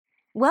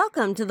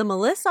Welcome to the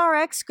Melissa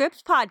RX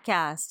Scripts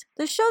podcast,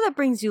 the show that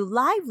brings you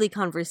lively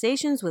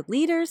conversations with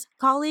leaders,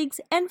 colleagues,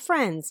 and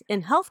friends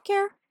in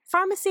healthcare,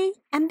 pharmacy,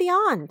 and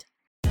beyond.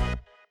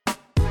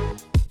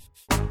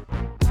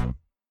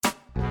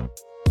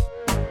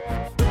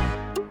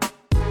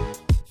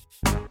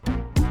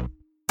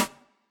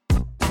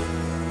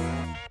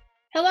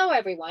 Hello,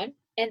 everyone,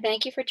 and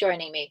thank you for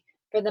joining me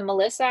for the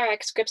Melissa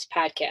RX Scripts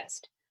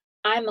podcast.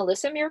 I'm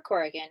Melissa Muir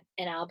Corrigan,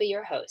 and I'll be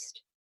your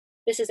host.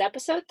 This is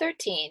episode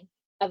 13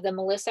 of the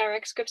Melissa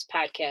RX Scripts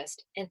podcast,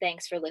 and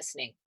thanks for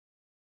listening.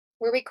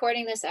 We're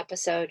recording this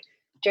episode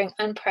during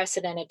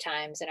unprecedented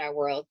times in our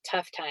world,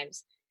 tough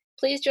times.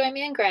 Please join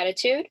me in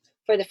gratitude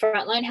for the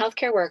frontline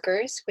healthcare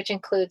workers, which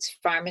includes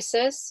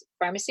pharmacists,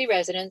 pharmacy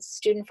residents,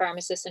 student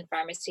pharmacists, and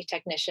pharmacy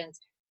technicians.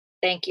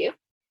 Thank you.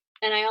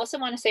 And I also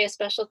want to say a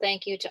special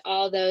thank you to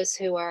all those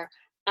who are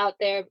out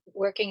there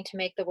working to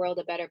make the world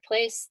a better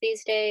place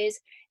these days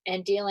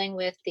and dealing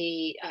with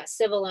the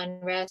civil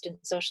unrest and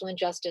social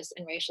injustice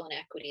and racial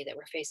inequity that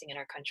we're facing in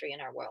our country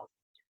and our world.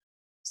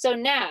 So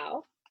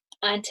now,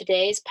 on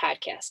today's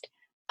podcast,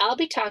 I'll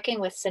be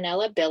talking with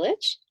Sanela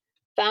Bilic,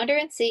 founder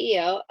and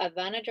CEO of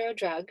Vanadro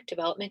Drug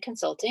Development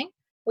Consulting,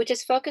 which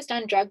is focused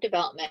on drug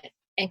development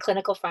and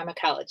clinical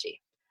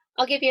pharmacology.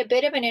 I'll give you a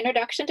bit of an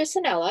introduction to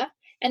Sanela,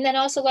 and then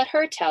also let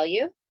her tell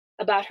you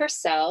about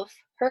herself,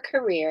 her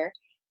career,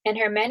 and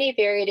her many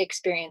varied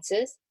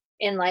experiences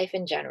in life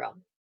in general.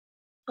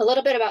 A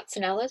little bit about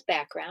Sanela's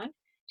background.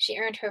 She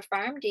earned her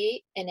PharmD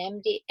and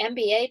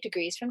MBA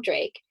degrees from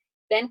Drake,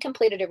 then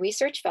completed a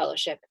research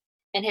fellowship,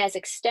 and has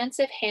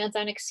extensive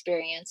hands-on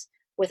experience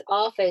with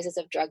all phases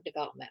of drug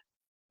development.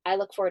 I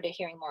look forward to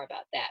hearing more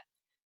about that.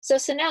 So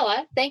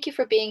Sanela, thank you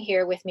for being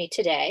here with me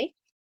today.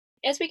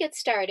 As we get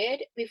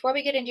started, before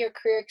we get into your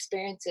career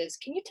experiences,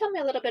 can you tell me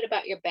a little bit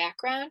about your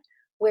background,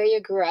 where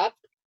you grew up,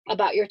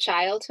 about your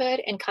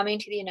childhood, and coming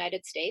to the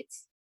United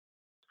States?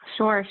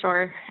 Sure.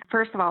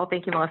 First of all,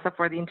 thank you, Melissa,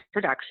 for the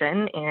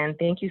introduction, and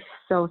thank you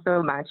so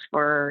much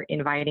for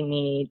inviting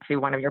me to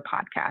one of your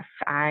podcasts.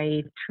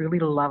 I truly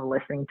love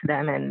listening to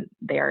them, and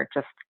they are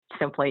just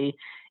simply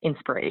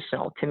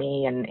inspirational to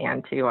me and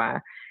to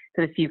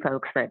the few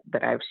folks that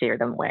I've shared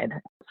them with.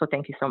 So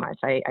thank you so much.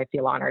 I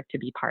feel honored to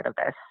be part of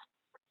this.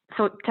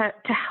 So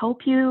to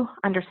help you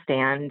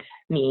understand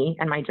me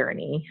and my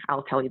journey,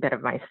 I'll tell you a bit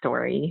of my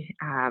story.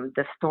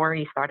 The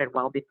story started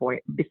well before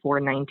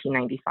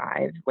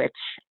 1995, which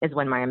is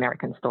when my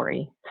American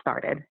story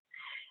started.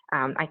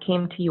 I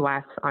came to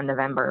U.S. on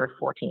November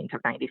 14th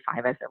of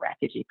 95 as a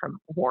refugee from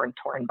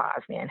war-torn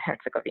Bosnia and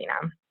Herzegovina.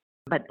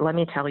 But let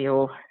me tell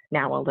you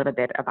now a little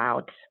bit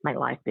about my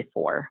life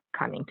before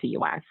coming to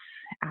U.S.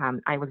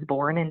 I was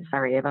born in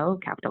Sarajevo,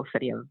 capital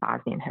city of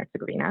Bosnia and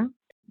Herzegovina.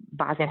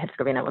 Bosnia and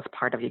Herzegovina was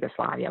part of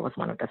Yugoslavia, was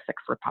one of the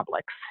 6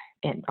 republics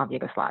of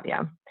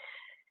Yugoslavia.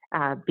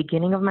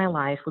 Beginning of my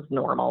life was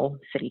normal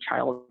city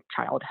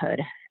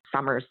childhood.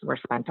 Summers were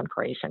spent on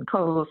Croatian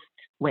coast,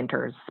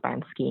 winters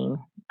spent skiing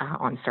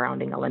on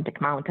surrounding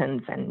Olympic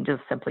mountains, and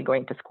just simply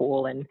going to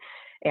school and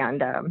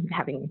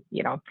having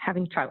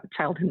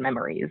childhood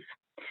memories.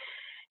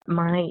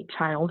 My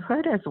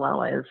childhood, as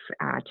well as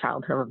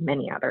childhood of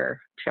many other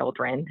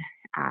children,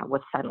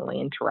 was suddenly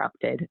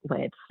interrupted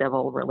with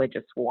civil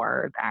religious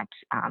war that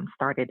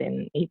started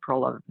in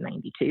April of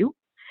 92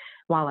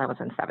 while I was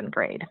in 7th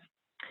grade.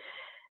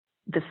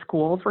 The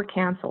schools were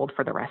canceled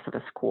for the rest of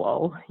the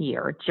school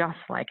year, just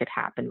like it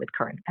happened with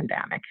current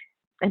pandemic.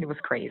 And it was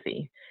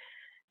crazy.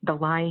 The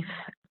life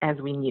as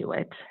we knew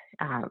it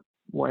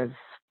was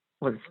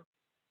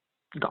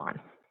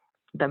gone.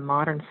 The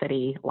modern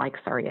city, like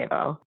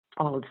Sarajevo,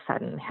 all of a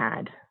sudden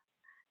had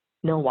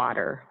no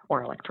water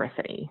or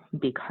electricity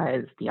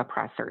because the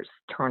oppressors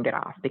turned it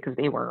off, because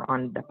they were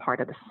on the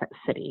part of the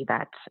city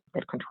that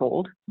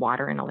controlled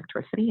water and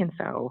electricity. And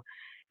so,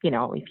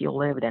 if you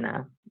lived in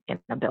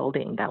a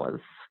building that was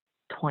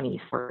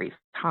 20 stories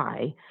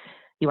high,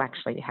 you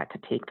actually had to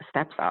take the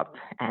steps up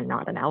and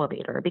not an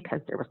elevator because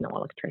there was no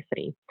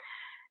electricity.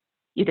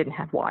 You didn't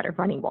have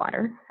running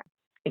water.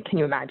 And can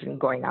you imagine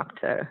going up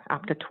to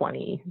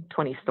 20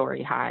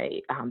 story high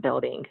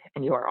building,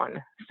 and you are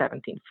on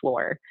 17th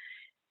floor,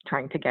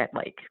 trying to get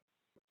like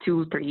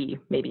 2, 3,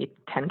 maybe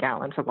 10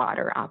 gallons of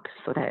water up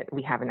so that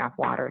we have enough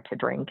water to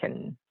drink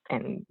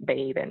and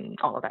bathe and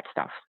all of that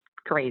stuff.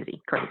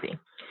 Crazy.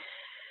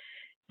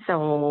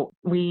 So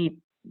we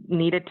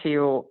needed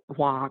to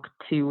walk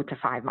 2 to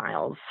 5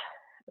 miles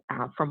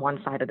from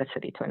one side of the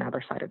city to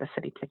another side of the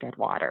city to get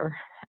water.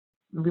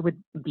 We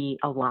would be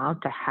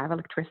allowed to have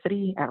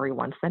electricity every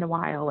once in a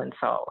while, and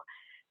so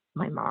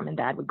my mom and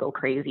dad would go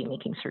crazy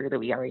making sure that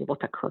we are able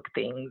to cook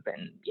things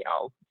and,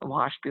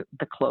 wash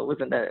the clothes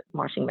in the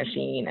washing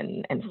machine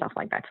and stuff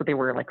like that. So there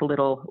were like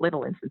little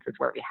instances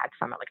where we had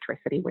some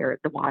electricity where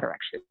the water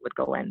actually would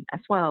go in as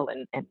well.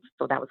 And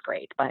so that was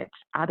great. But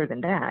other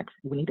than that,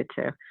 we needed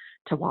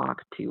to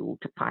walk 2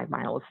 to 5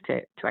 miles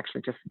to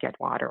actually just get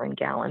water in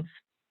gallons.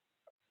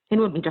 It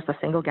would be just a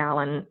single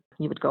gallon.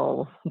 You would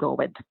go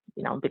with,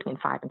 between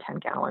 5 and 10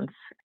 gallons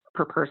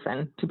per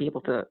person to be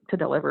able to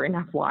deliver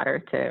enough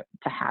water to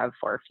have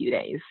for a few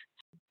days.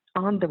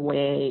 on the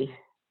way,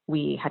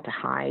 we had to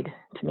hide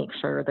to make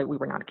sure that we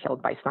were not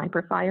killed by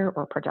sniper fire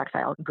or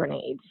projectile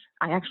grenades.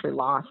 I actually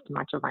lost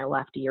much of my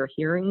left ear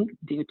hearing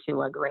due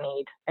to a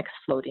grenade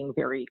exploding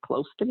very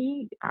close to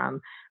me,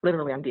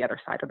 literally on the other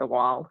side of the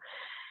wall.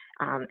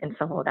 And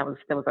so that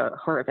was a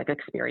horrific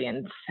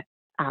experience.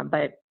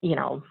 But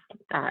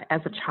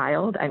as a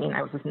child, I mean,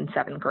 I was in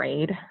 7th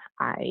grade.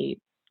 I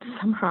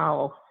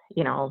somehow,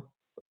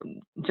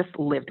 just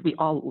lived. We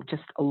all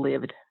just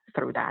lived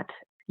through that.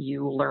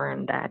 You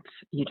learn that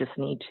you just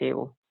need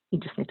to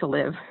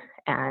live.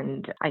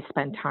 And I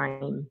spent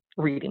time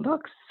reading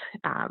books.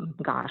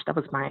 Gosh, that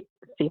was my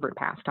favorite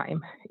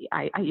pastime.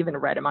 I even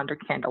read them under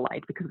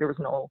candlelight because there was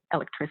no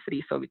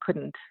electricity, so we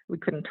couldn't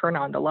turn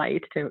on the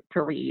light to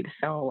read.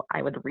 So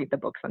I would read the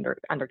books under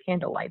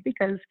candlelight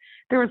because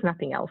there was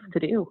nothing else to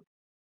do.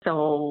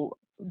 So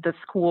the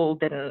school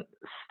didn't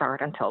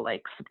start until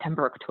like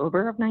September,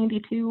 October of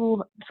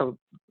 '92. So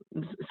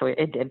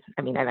it did.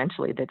 I mean,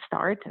 eventually it did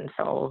start, and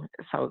so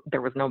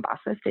there was no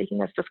buses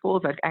taking us to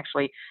schools. But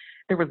actually,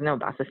 there was no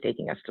buses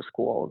taking us to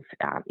schools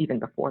even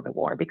before the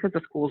war because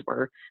the schools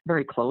were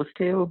very close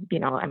to.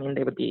 I mean,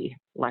 they would be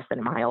less than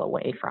a mile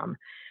away from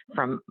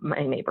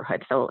my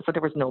neighborhood. So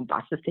there was no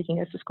buses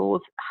taking us to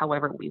schools.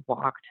 However, we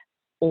walked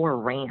or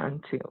ran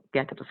to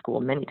get to the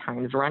school many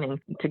times, running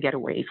to get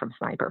away from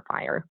sniper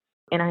fire.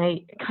 And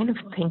I kind of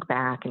think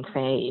back and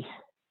say,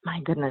 my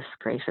goodness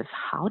gracious,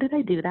 how did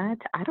I do that?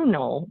 I don't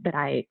know that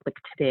I,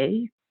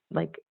 today,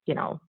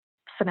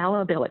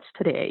 Fenella Village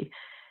today,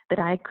 that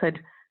I could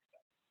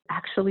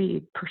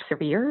actually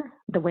persevere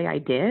the way I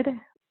did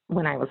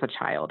when I was a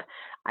child.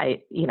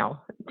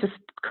 Just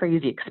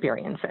crazy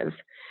experiences.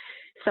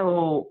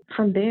 So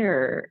from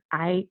there,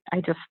 I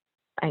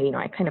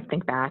kind of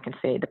think back and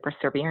say the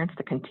perseverance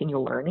to continue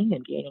learning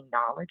and gaining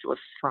knowledge was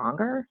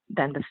stronger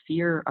than the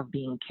fear of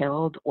being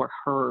killed or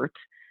hurt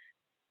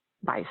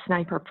by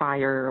sniper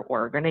fire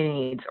or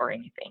grenades or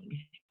anything.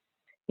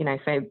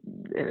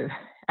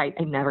 I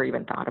never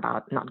even thought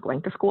about not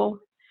going to school.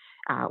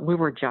 We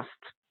were just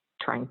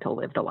trying to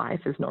live the life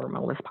as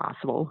normal as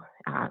possible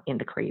in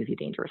the crazy,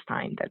 dangerous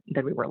time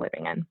that we were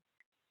living in.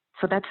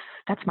 So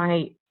that's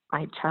my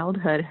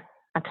childhood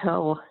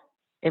until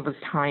it was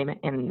time,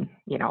 and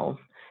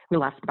we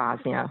left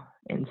Bosnia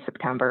in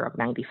September of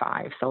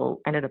 '95. So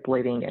ended up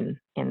living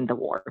in the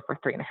war for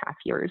 3.5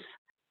 years.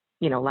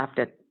 Left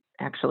it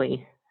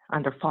actually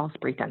under false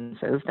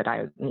pretenses that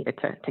I needed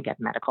to get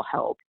medical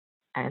help,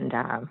 and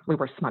we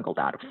were smuggled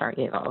out of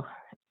Sarajevo,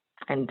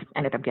 and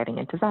ended up getting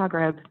into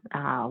Zagreb,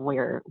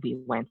 where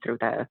we went through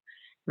the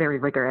very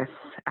rigorous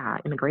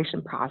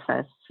immigration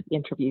process,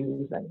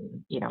 interviews,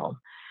 and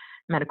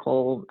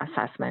medical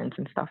assessments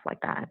and stuff like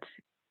that,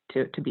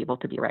 to be able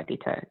to be ready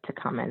to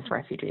come as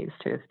refugees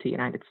to the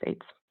United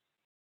States.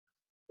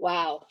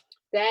 Wow,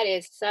 that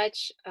is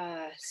such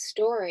a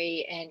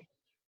story, and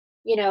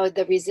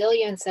the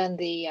resilience and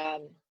the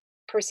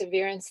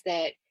perseverance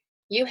that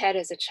you had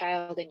as a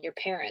child and your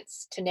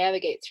parents to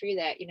navigate through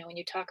that. When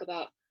you talk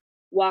about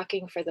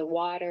walking for the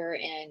water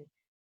and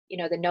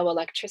the no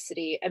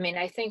electricity. I mean,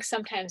 I think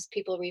sometimes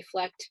people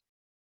reflect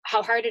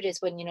how hard it is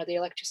when the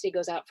electricity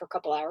goes out for a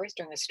couple hours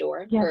during a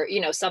storm, Yeah.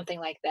 or something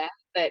like that.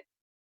 But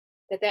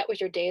that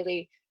was your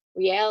daily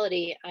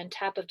reality on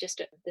top of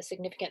just the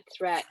significant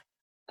threat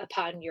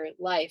upon your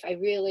life. I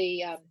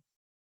really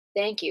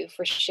thank you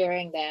for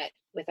sharing that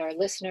with our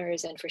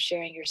listeners and for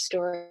sharing your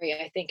story.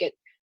 I think it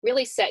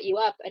really set you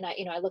up, and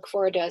I look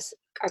forward to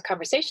our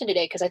conversation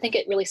today because I think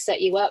it really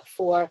set you up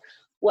for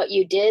what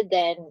you did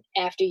then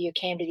after you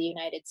came to the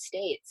United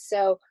States.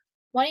 So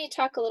why don't you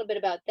talk a little bit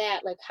about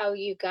that, like how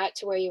you got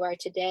to where you are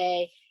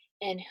today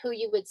and who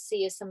you would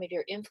see as some of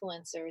your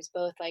influencers,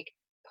 both like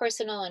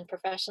personal and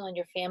professional, in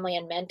your family,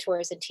 and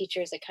mentors and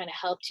teachers that kind of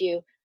helped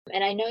you.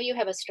 And I know you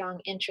have a strong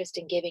interest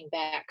in giving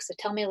back. So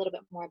tell me a little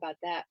bit more about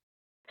that.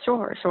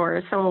 Sure.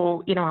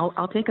 So,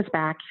 I'll take us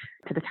back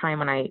to the time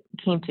when I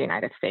came to the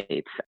United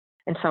States.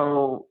 And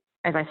so,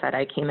 as I said,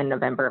 I came in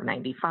November of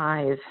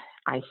 '95.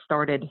 I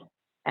started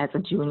as a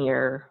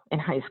junior in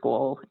high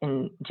school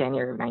in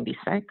January of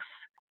 '96,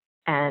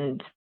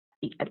 and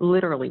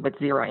literally with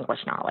zero English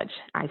knowledge.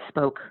 I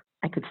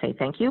could say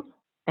thank you,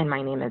 and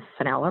my name is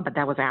Fenella, but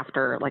that was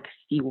after like a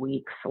few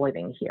weeks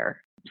living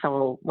here.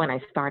 So when I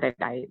started,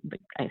 I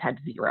had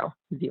zero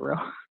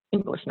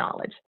English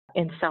knowledge.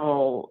 And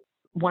so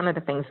one of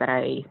the things that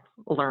I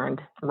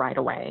learned right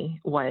away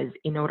was,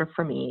 in order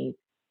for me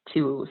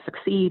to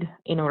succeed,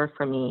 in order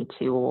for me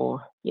to,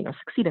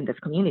 succeed in this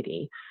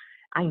community,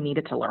 I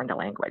needed to learn the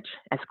language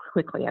as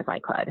quickly as I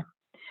could.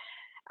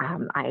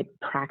 I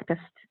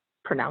practiced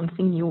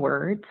pronouncing new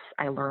words.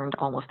 I learned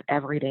almost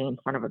every day in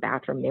front of a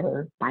bathroom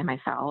mirror by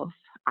myself.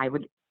 I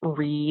would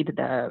read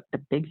the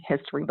big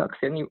history books,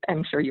 and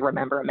I'm sure you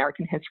remember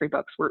American history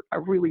books were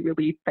really,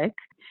 really thick.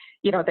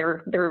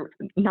 They're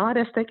not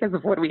as thick as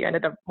what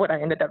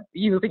I ended up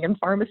using in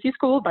pharmacy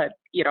school, but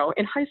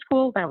in high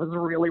school that was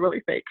really,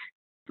 really thick.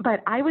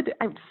 But I would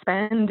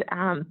spend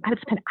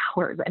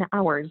hours and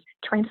hours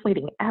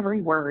translating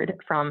every word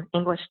from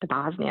English to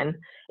Bosnian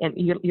and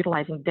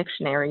utilizing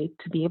dictionary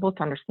to be able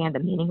to understand the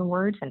meaning of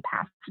words and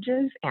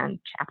passages and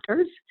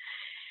chapters.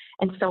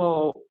 And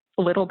so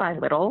little by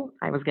little,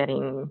 I was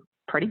getting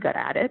pretty good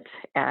at it.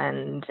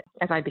 And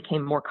as I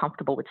became more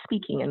comfortable with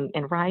speaking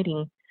and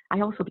writing, I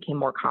also became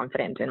more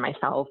confident in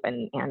myself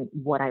and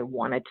what I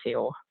wanted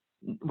to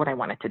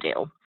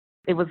do.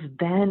 It was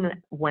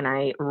then when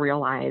I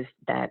realized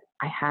that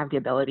I have the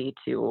ability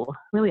to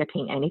really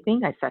attain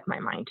anything I set my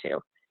mind to.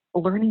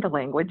 Learning the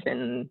language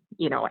and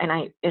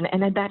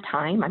at that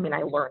time, I mean,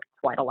 I learned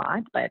quite a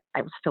lot, but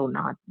I was still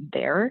not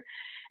there.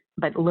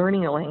 But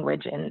learning a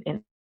language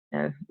in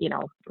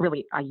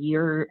really a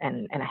year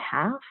and a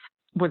half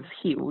was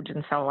huge.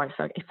 And so I was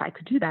like, if I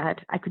could do that,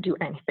 I could do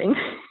anything.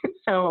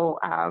 So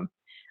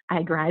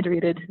I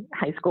graduated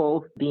high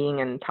school being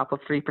in top of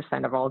 3%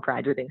 of all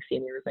graduating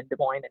seniors in Des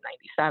Moines in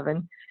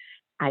 97.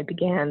 I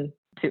began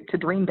to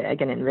dream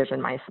big and envision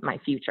my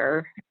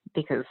future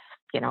because,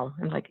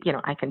 I'm like,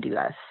 I can do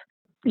this.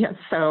 Yeah,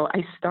 so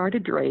I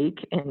started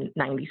Drake in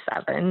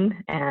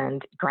 97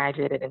 and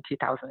graduated in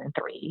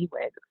 2003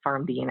 with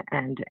PharmD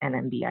and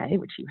an MBA,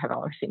 which you have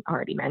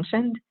already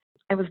mentioned.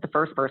 I was the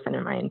first person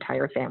in my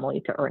entire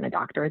family to earn a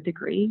doctorate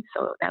degree,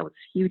 so that was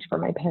huge for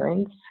my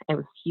parents. It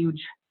was huge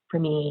for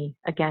me,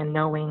 again,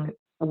 knowing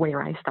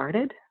where I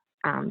started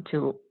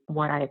to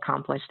what I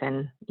accomplished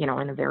in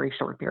a very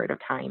short period of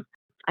time.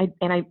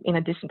 In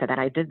addition to that,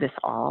 I did this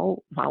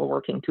all while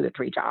working 2 to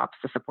 3 jobs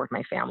to support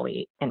my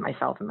family and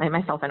myself and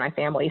my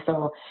family.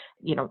 So,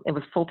 it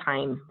was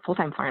full-time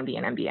PharmD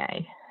and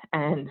MBA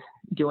and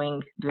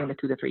doing the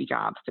 2 to 3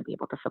 jobs to be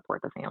able to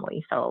support the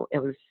family. So it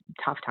was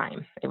a tough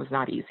time. It was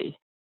not easy.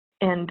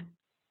 And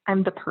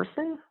I'm the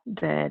person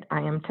that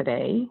I am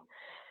today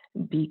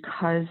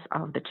because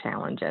of the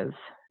challenges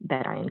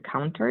that I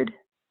encountered,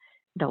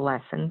 the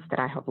lessons that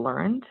I have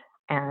learned,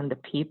 and the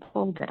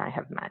people that I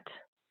have met.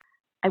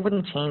 I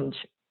wouldn't change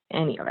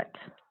any of it.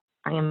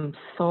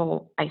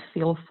 I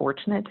feel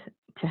fortunate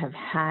to have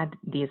had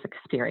these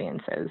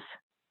experiences,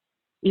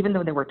 even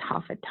though they were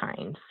tough at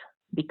times,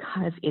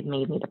 because it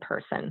made me the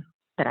person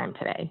that I'm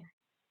today.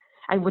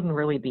 I wouldn't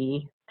really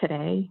be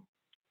today,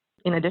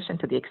 in addition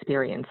to the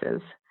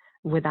experiences,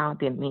 without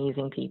the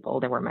amazing people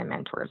that were my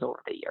mentors over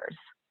the years.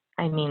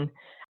 I mean,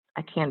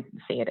 I can't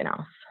say it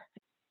enough.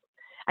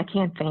 I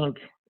can't thank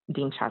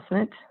Dean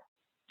Chestnut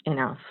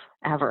enough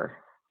ever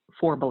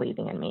for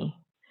believing in me.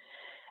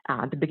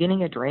 The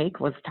beginning of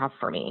Drake was tough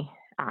for me,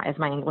 as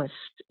my English,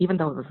 even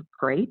though it was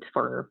great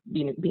for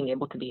being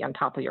able to be on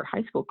top of your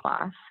high school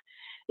class,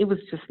 it was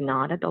just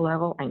not at the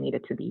level I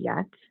needed to be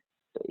yet,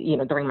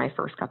 during my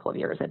first couple of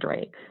years at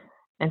Drake.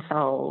 And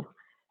so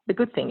the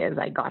good thing is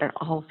I got it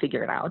all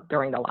figured out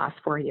during the last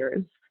 4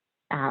 years,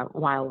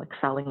 while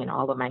excelling in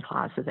all of my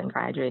classes and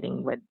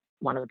graduating with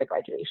one of the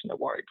graduation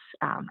awards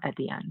at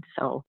the end.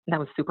 So that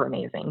was super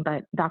amazing.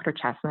 But Dr.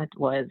 Chestnut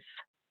was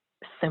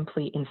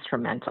simply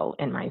instrumental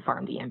in my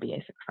PharmD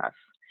MBA success.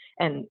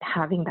 And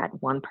having that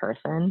one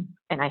person,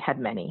 and I had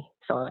many,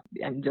 so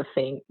I'm just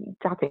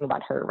talking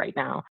about her right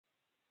now.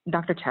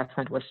 Dr.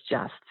 Chestnut was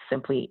just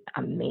simply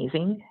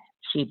amazing.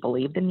 She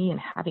believed in me, and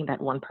having that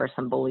one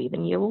person believe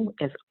in you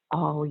is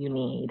all you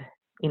need,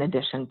 in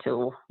addition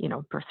to,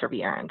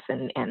 perseverance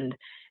and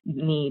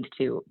need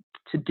to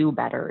do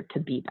better, to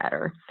be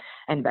better,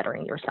 and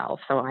bettering yourself.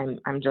 So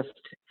I'm just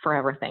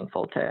forever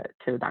thankful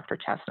to Dr.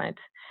 Chestnut.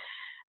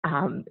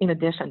 In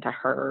addition to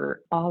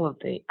her, all of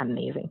the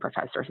amazing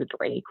professors at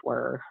Drake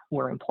were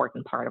an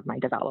important part of my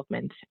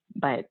development.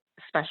 But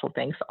special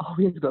thanks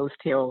always goes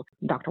to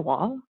Dr.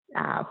 Wall,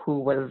 who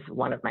was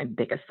one of my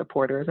biggest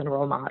supporters and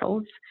role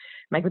models.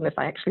 My goodness,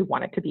 I actually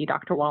wanted to be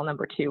Dr. Wall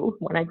number 2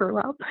 when I grew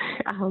up.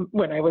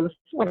 When I was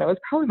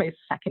probably my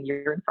second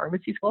year in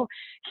pharmacy school,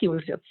 he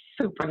was just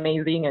super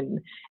amazing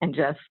and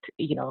just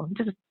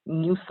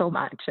knew so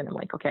much. And I'm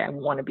like, okay, I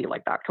want to be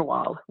like Dr.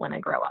 Wall when I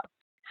grow up.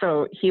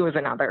 So he was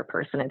another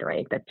person at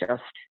Drake that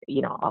just,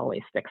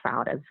 always sticks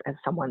out as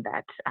someone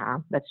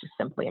that's just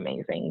simply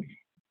amazing.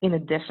 In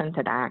addition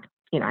to that,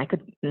 I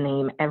could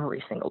name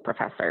every single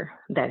professor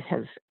that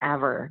has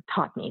ever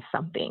taught me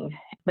something,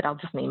 but I'll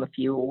just name a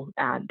few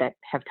that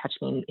have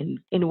touched me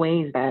in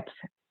ways that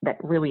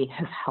really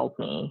has helped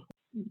me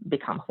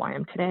become who I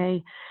am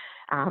today.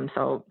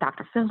 So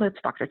Dr.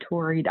 Phillips, Dr.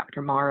 Torrey,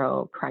 Dr.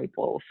 Morrow,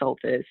 Kreipel,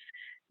 Soltis,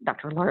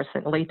 Dr.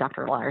 Larson, late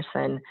Dr.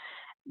 Larson,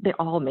 they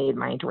all made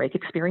my Drake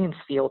experience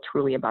feel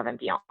truly above and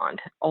beyond.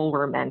 All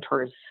were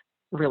mentors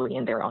really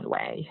in their own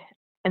way.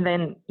 And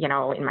then,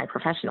 in my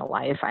professional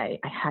life, I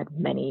had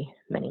many,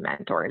 many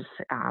mentors.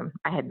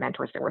 I had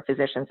mentors that were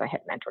physicians. I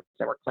had mentors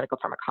that were clinical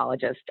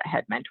pharmacologists. I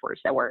had mentors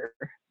that were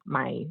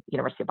my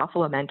University of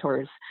Buffalo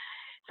mentors.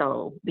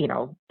 So,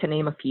 to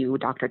name a few,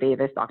 Dr.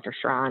 Davis, Dr.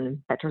 Schran,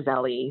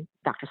 Petrozelli,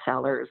 Dr.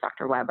 Sellers,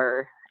 Dr.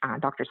 Weber,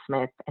 Dr.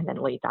 Smith, and then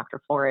late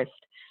Dr. Forrest,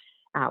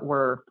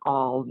 were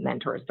all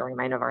mentors during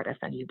my Novartis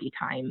and UB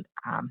time.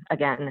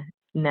 Again,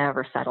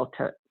 never settle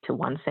to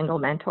one single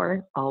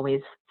mentor,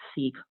 always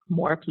seek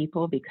more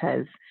people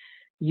because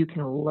you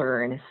can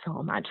learn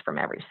so much from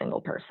every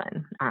single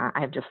person.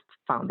 I've just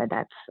found that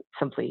that's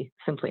simply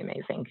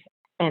amazing.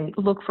 And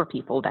look for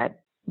people that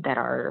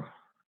are,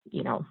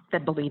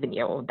 that believe in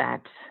you,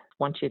 that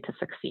want you to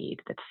succeed,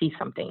 that see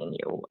something in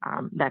you.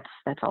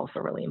 That's also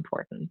really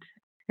important.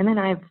 And then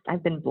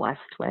I've been blessed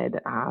with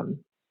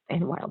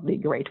and wildly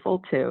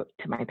grateful to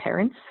my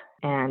parents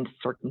and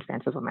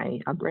circumstances of my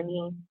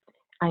upbringing.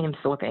 I am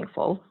so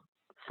thankful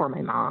for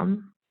my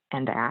mom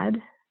and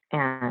dad,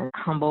 and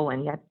humble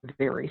and yet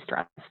very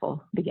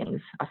stressful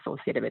beginnings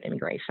associated with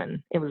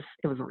immigration. It was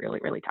really,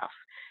 really tough.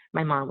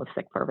 My mom was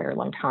sick for a very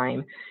long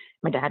time.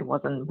 My dad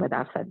wasn't with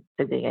us at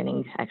the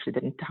beginning. I actually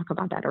didn't talk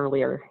about that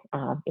earlier.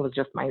 It was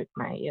just my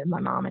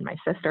mom and my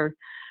sister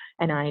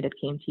and I that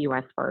came to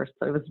US first.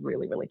 So it was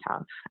really, really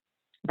tough.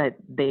 But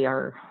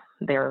they're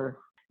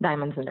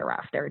diamonds in the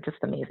rough. They're just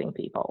amazing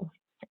people.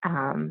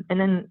 And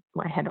then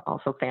I had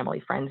also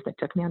family friends that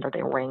took me under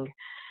their wing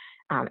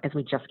as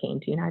we just came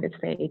to the United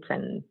States.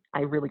 And I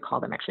really call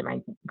them actually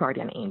my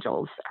guardian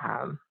angels.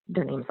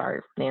 Their names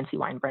are Nancy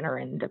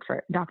Weinbrenner and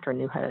Dr.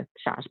 Nuha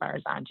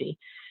Shashbarzanji.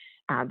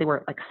 They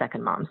were like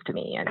second moms to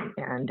me,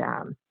 and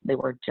they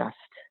were just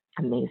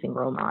amazing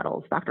role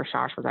models. Dr.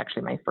 Shash was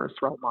actually my first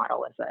role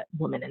model as a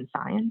woman in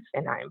science,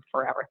 and I'm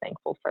forever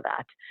thankful for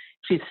that.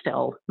 She's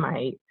still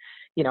my,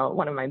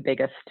 one of my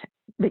biggest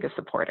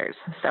supporters.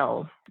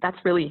 So that's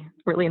really,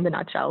 really in the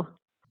nutshell.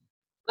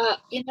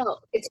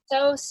 It's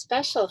so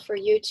special for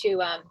you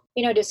to,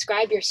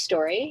 describe your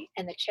story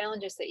and the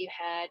challenges that you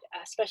had,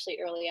 especially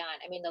early on.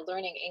 I mean, the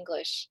learning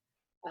English,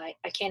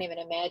 I can't even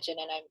imagine.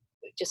 And I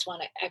just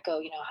want to echo,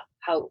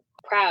 how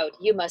proud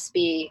you must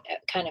be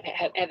kind of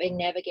having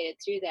navigated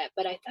through that.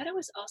 But I thought it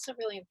was also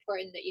really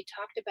important that you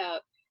talked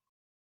about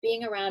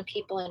being around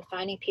people and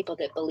finding people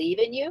that believe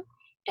in you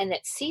and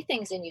that see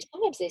things in you.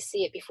 Sometimes they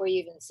see it before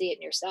you even see it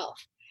in yourself.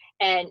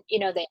 And,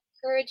 they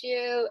encourage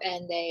you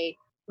and they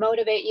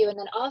motivate you. And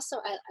then also,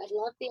 I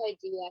love the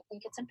idea. I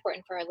think it's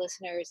important for our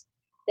listeners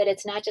that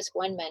it's not just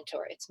one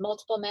mentor, it's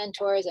multiple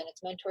mentors and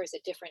it's mentors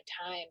at different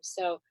times.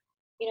 So,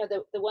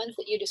 the ones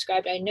that you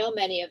described, I know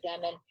many of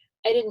them. And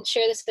I didn't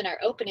share this in our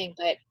opening,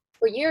 but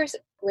for years,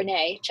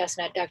 Renee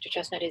Chestnut, Dr.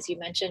 Chestnut, as you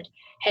mentioned,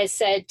 has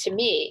said to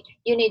me,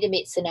 "You need to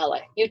meet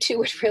Sanella. You two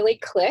would really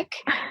click,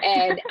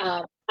 and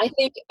I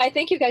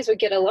think you guys would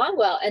get along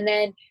well." And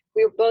then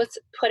we were both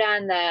put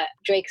on the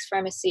Drake's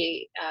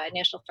Pharmacy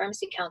National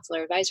Pharmacy Council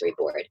Advisory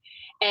Board,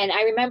 and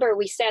I remember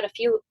we sat a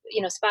few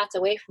spots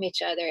away from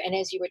each other. And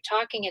as you were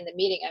talking in the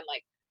meeting, I'm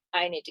like,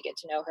 I need to get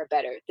to know her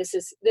better. This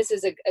is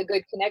a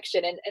good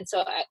connection, and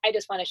so I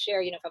just want to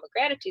share, from a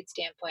gratitude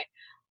standpoint,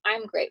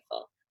 I'm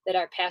grateful that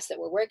our paths that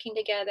we're working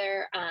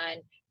together on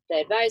the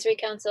advisory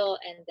council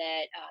and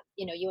that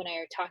you and I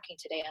are talking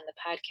today on the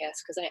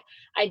podcast, because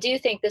I do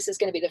think this is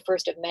going to be the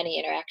first of many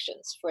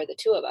interactions for the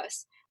two of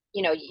us.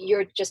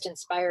 You're just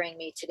inspiring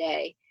me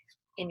today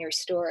in your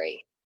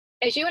story.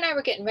 As you and I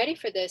were getting ready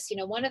for this,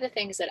 one of the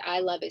things that I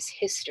love is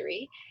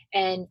history.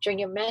 And during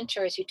your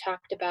mentors, you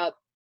talked about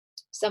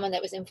someone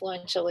that was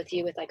influential with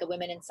you with like a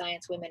women in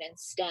science, women in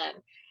STEM.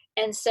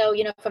 And so,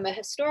 from a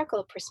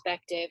historical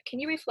perspective, can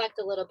you reflect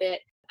a little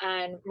bit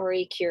on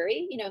Marie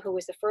Curie, who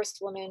was the first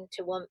woman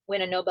to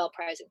win a Nobel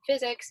Prize in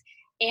physics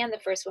and the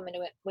first woman to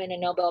win a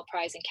Nobel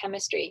Prize in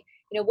chemistry?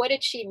 What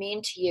did she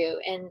mean to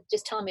you? And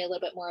just tell me a little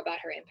bit more about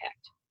her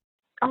impact.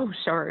 Oh,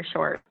 sure.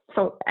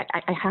 So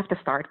I have to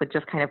start with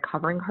just kind of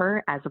covering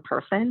her as a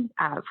person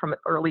from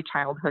early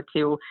childhood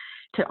to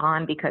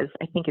on, because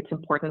I think it's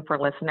important for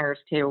listeners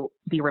to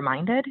be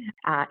reminded.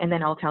 And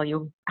then I'll tell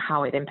you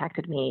how it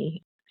impacted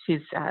me.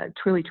 She's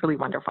truly, truly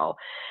wonderful.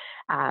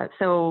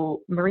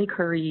 So Marie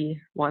Curie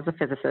was a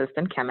physicist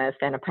and chemist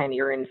and a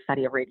pioneer in the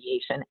study of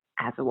radiation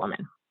as a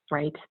woman,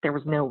 right? There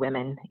was no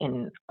women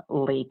in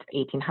late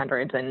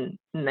 1800s and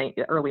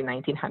early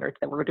 1900s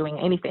that were doing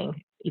anything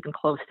even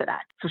close to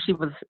that. So she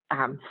was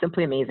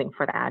simply amazing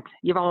for that.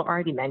 You've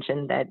already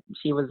mentioned that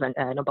she was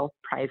a Nobel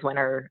Prize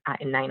winner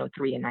in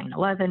 903 and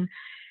 911,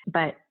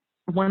 but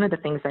one of the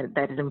things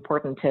that is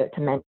important to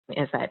mention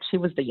is that she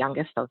was the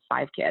youngest of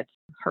 5 kids.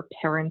 Her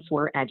parents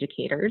were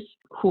educators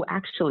who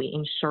actually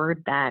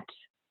ensured that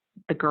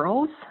the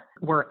girls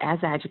were as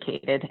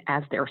educated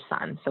as their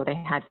son. So they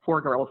had 4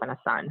 girls and a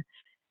son.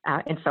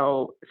 And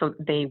so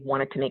they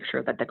wanted to make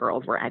sure that the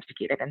girls were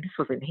educated. And this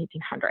was in the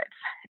 1800s.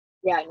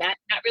 Yeah, not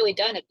really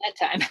done at that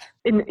time.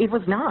 It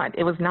was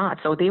not.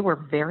 So they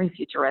were very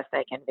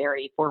futuristic and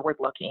very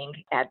forward-looking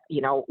at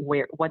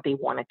what they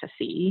wanted to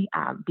see.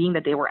 Being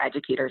that they were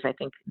educators, I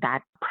think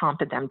that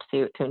prompted them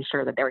to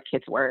ensure that their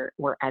kids were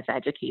as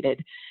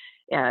educated.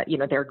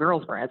 Their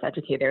girls were as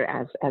educated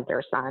as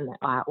their son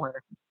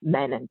or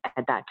men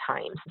at that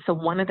time. So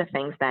one of the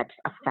things that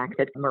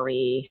affected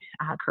Marie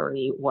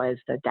Curie was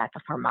the death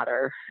of her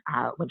mother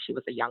when she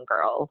was a young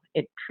girl.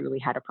 It truly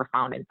had a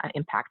profound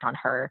impact on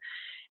her,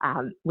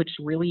 which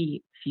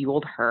really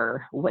fueled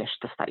her wish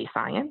to study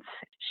science.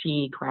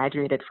 She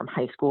graduated from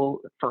high school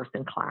first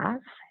in class.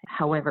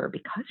 However,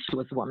 because she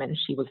was a woman,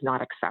 she was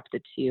not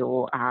accepted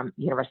to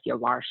University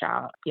of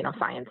Warsaw,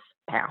 science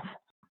path.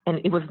 and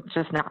it was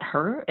just not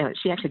her.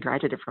 She actually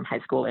graduated from high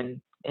school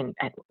when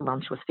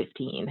she was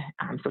 15.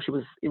 So she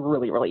was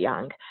really, really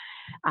young.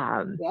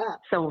 Yeah.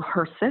 So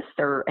her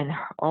sister and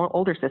her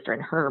older sister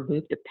and her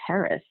moved to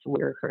Paris,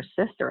 where her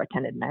sister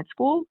attended med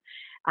school,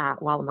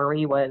 while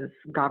Marie was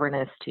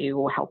governess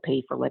to help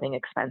pay for living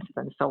expenses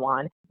and so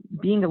on.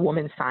 Being a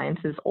woman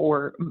scientist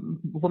or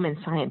woman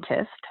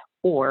scientist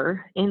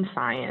or in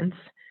science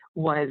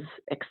was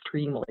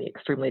extremely,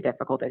 extremely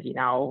difficult, as you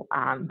know,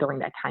 during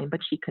that time. But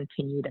she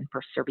continued and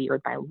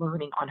persevered by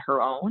learning on her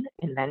own,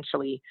 and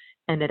eventually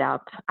ended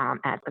up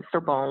at the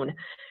Sorbonne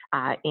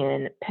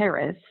in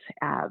Paris,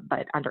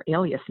 but under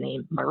alias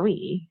name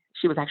Marie.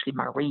 She was actually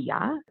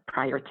Maria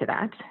prior to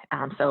that.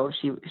 So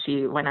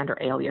she went under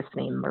alias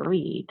name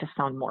Marie to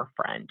sound more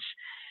French.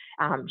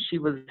 She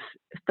was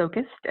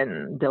focused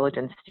and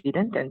diligent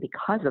student, and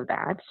because of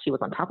that, she was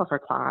on top of her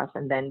class.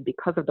 And then,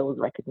 because of those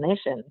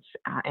recognitions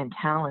and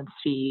talents,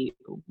 she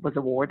was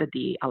awarded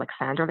the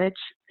Alexandrovich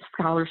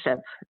Scholarship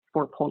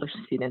for Polish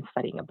students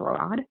studying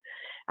abroad.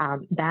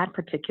 That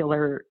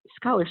particular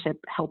scholarship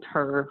helped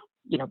her,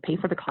 pay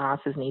for the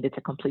classes needed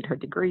to complete her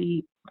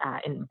degree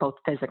in both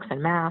physics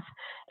and math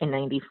in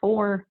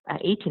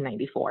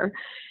 1894.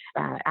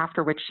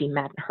 After which she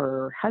met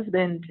her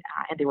husband,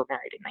 and they were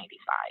married in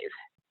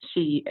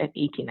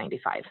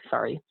 1895,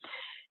 sorry.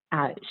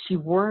 She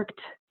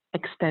worked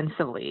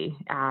extensively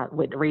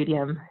with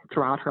radium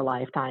throughout her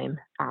lifetime,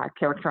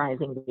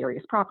 characterizing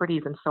various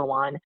properties and so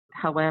on.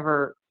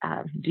 However,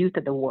 due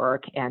to the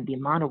work and the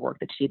amount of work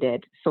that she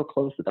did so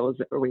close to those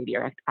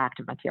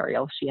radioactive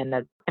materials,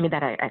 that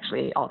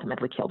actually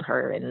ultimately killed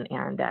her, and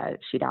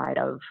she died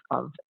of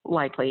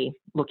likely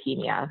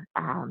leukemia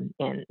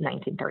in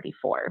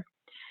 1934.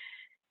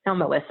 Now,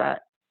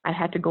 Melissa, I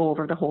had to go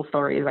over the whole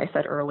story, as I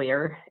said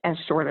earlier, as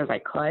short as I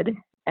could,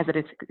 as it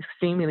is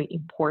extremely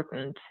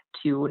important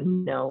to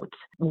note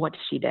what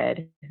she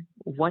did,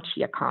 what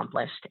she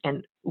accomplished,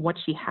 and what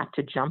she had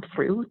to jump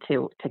through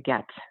to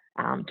get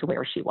to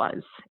where she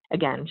was.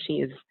 Again, she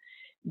is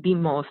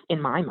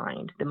in my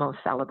mind, the most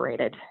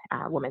celebrated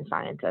woman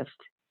scientist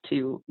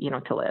to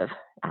live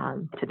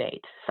to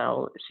date.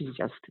 So she's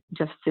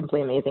just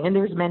simply amazing. And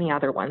there's many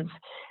other ones,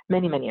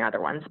 many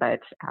other ones, but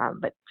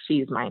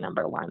she's my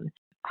number one.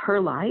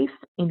 Her life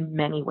in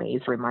many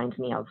ways reminds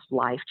me of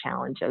life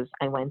challenges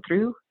I went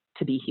through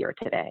to be here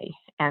today.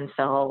 And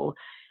so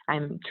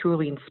I'm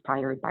truly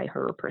inspired by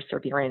her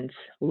perseverance,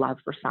 love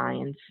for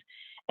science,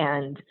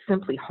 and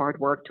simply hard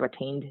work to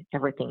attain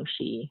everything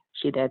she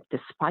did,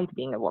 despite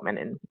being a woman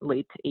in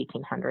late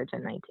 1800s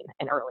and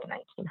early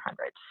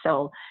 1900s.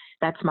 So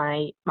that's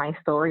my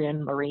story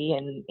on Marie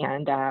and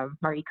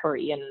Marie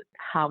Curie, and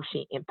how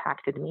she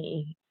impacted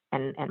me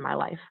and my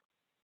life.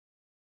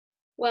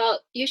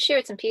 Well, you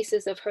shared some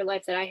pieces of her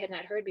life that I had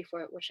not heard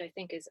before, which I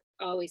think is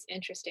always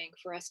interesting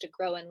for us to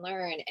grow and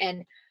learn.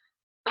 And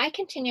I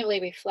continually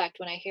reflect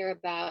when I hear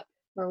about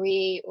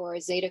Marie or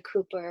Zeta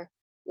Cooper,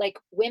 like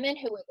women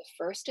who were the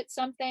first at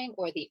something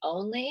or the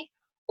only,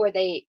 or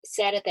they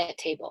sat at that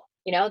table,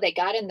 they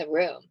got in the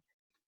room.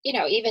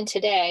 Even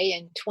today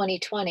in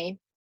 2020,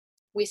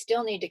 we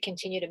still need to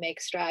continue to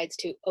make strides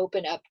to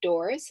open up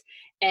doors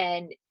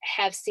and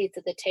have seats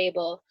at the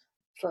table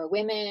for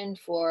women,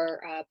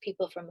 for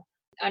people from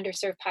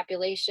underserved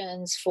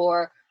populations,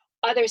 for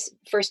others,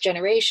 first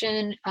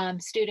generation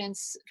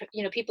students,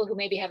 people who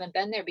maybe haven't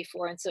been there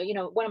before. And so,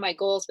 one of my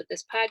goals with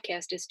this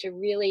podcast is to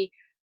really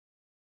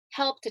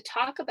help to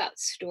talk about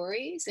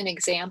stories and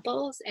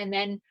examples, and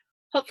then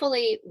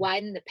hopefully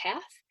widen the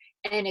path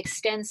and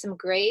extend some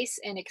grace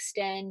and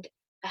extend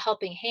a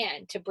helping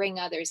hand to bring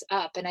others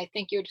up. And I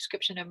think your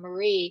description of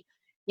Marie,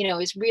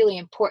 is really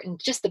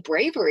important. Just the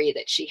bravery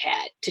that she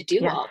had to do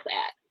Yes. all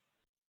that.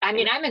 I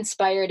mean, I'm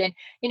inspired. And,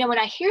 when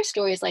I hear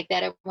stories like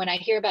that, or when I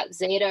hear about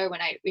Zeta, or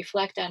when I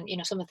reflect on,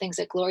 some of the things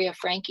that Gloria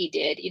Frankie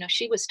did,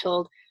 she was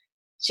told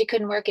she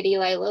couldn't work at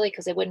Eli Lilly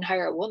because they wouldn't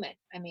hire a woman.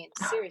 I mean,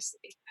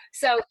 seriously.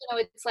 So,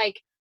 it's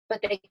like,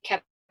 but they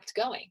kept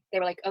going. They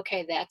were like,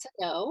 okay, that's a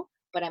no,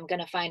 but I'm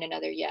going to find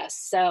another yes.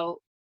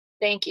 So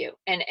thank you.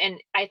 And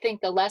I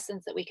think the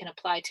lessons that we can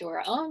apply to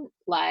our own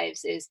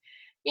lives is,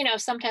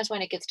 sometimes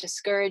when it gets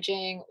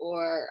discouraging,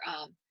 or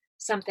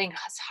something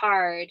is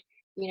hard,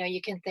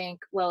 you can think,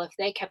 well, if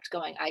they kept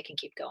going, I can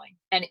keep going.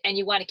 And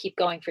you want to keep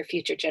going for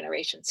future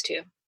generations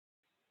too.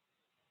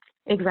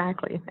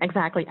 Exactly.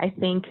 I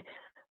think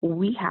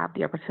we have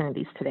the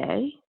opportunities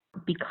today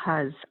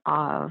because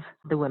of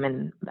the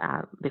women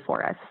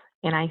before us.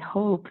 And I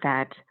hope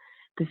that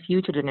the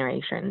future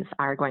generations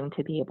are going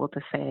to be able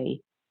to say,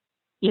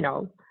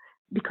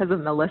 because of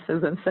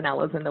Melissas and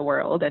Sanellas in the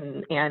world,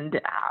 and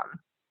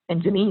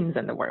Janine's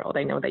in the world.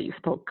 I know that you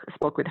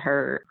spoke with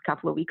her a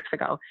couple of weeks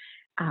ago.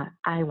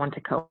 I want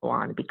to go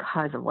on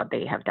because of what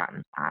they have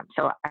done.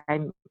 So I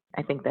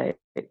think that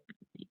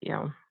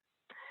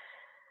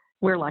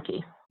we're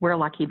lucky. We're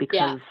lucky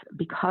because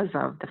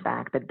of the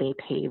fact that they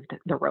paved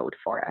the road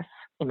for us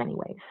in many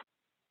ways.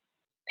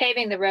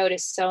 Paving the road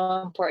is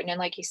so important. And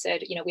like you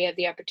said, we have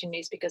the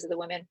opportunities because of the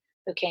women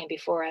who came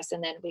before us,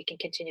 and then we can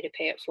continue to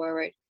pay it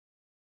forward.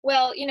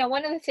 Well,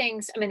 one of the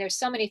things, I mean, there's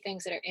so many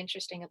things that are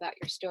interesting about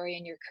your story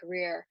and your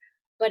career,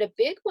 but a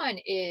big one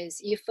is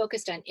you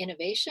focused on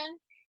innovation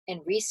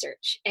and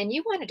research, and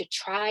you wanted to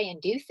try and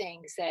do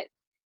things that,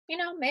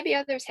 maybe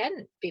others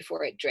hadn't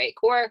before at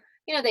Drake, or,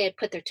 they had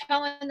put their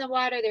toe in the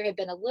water. There had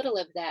been a little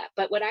of that.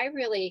 But what I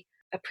really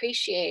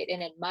appreciate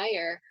and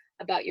admire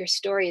about your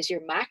story is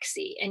your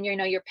moxie and,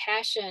 your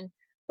passion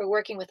for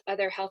working with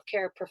other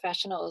healthcare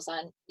professionals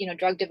on,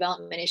 drug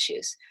development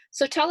issues.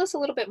 So tell us a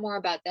little bit more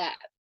about that.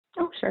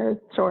 Oh, sure,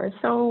 sure.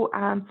 So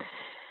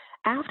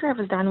after I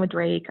was done with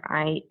Drake,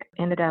 I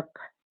ended up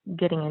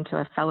getting into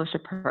a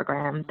fellowship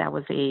program that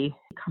was a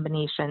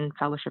combination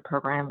fellowship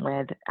program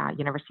with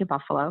University of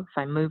Buffalo.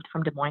 So I moved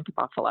from Des Moines to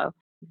Buffalo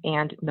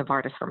and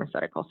Novartis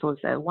Pharmaceutical. So it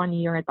was 1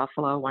 year at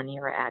Buffalo, 1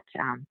 year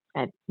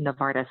at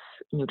Novartis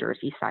New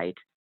Jersey site.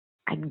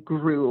 I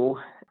grew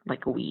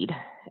like a weed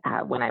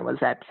when I was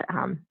at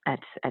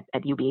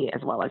UB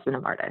as well as the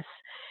Novartis.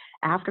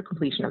 After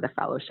completion of the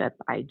fellowship,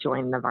 I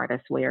joined Novartis,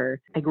 where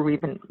I grew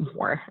even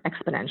more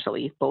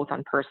exponentially, both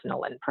on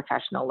personal and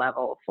professional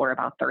level, for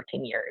about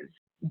 13 years.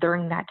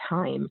 During that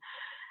time,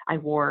 I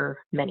wore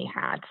many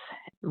hats,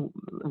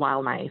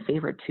 while my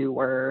favorite two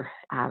were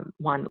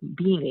one,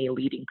 being a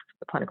leading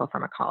clinical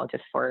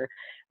pharmacologist for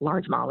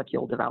large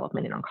molecule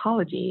development in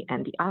oncology,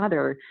 and the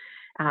other,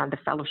 the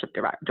fellowship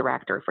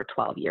director for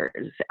 12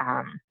 years.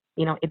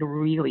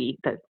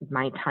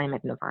 My time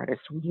at Novartis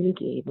really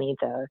gave me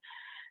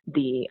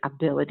the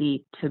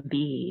ability to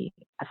be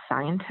a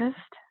scientist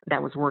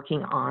that was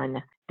working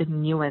on the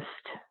newest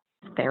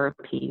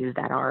therapies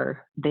that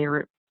are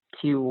there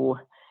to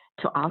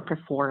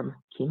outperform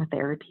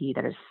chemotherapy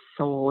that is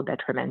so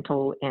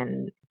detrimental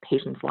in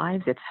patients'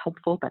 lives. It's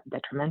helpful but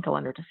detrimental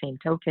under the same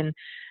token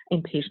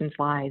in patients'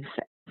 lives.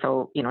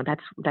 So,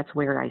 that's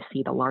where I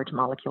see the large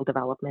molecule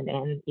development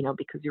in,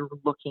 because you're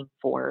looking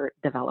for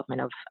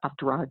development of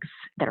drugs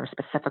that are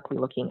specifically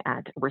looking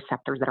at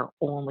receptors that are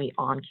only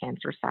on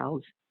cancer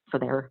cells. So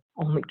they're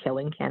only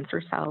killing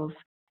cancer cells.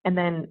 And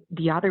then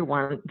the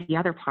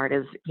other part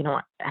is,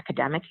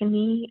 academic in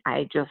me.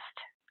 I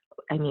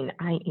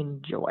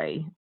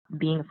enjoy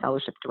being a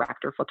fellowship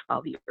director for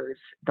 12 years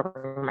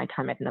during my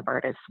time at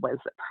Novartis was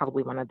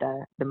probably one of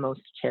the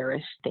most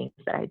cherished things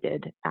that I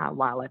did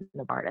while at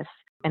Novartis.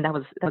 And that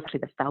was actually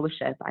the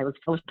fellowship. I was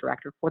fellowship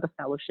director for the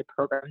fellowship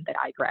program that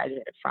I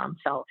graduated from.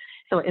 So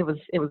it was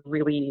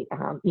really,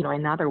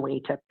 another way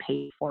to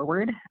pay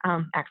forward,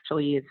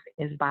 actually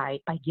is by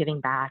giving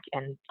back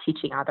and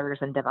teaching others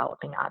and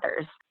developing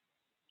others.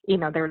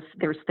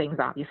 There's things,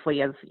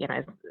 obviously, as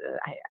I'm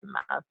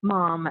a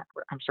mom.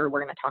 I'm sure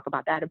we're going to talk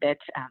about that a bit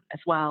as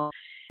well.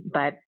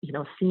 But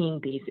seeing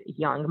these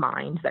young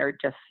minds that are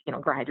just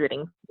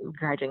graduating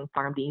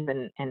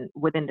PharmDs, and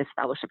within this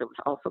fellowship, it was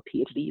also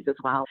PhDs as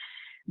well.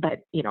 But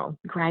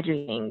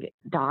graduating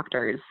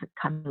doctors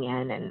coming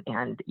in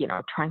and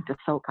trying to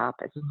soak up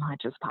as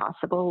much as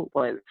possible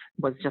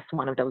was just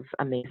one of those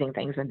amazing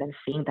things. And then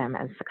seeing them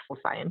as successful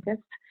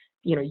scientists,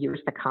 years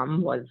to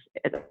come was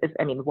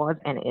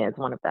and is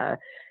one of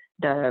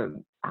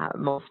the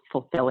most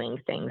fulfilling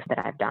things that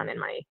I've done in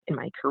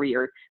my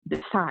career,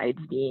 besides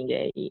being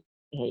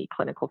a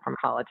clinical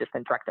pharmacologist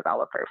and drug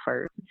developer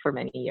for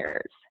many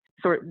years.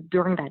 So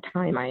during that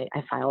time, I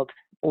filed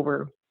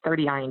over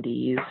 30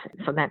 INDs.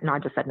 So that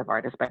not just at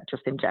Novartis, but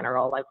just in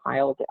general, I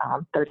filed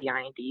 30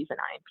 INDs and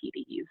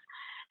IMPDs.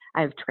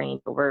 I've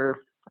trained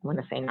over, I want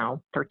to say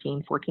now,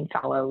 13, 14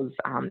 fellows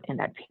in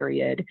that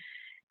period.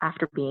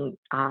 After being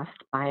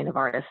asked by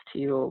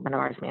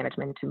Novartis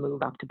management to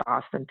move up to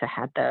Boston to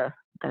head the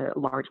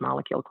large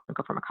molecule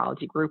clinical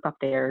pharmacology group up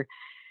there,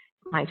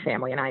 my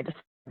family and I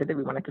decided that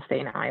we wanted to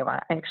stay in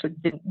Iowa. I actually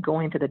didn't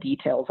go into the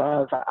details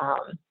of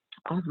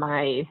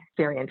my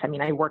experience.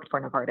 I worked for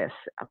Novartis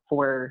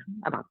for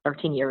about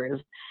 13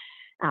 years.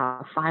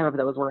 5 of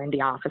those were in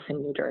the office in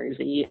New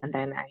Jersey, and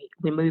then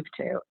we moved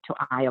to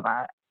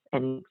Iowa,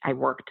 and I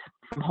worked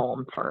from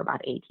home for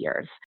about 8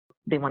 years.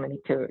 They wanted me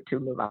to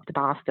move up to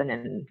Boston,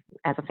 and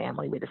as a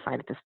family, we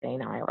decided to stay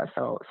in Iowa.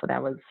 So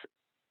that was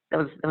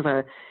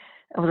a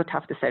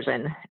tough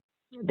decision.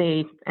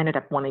 They ended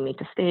up wanting me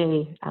to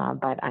stay,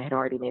 but I had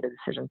already made a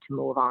decision to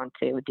move on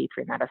to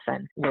D3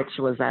 Medicine, which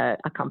was a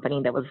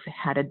company that was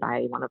headed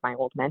by one of my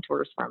old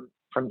mentors from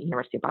the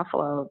University of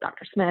Buffalo,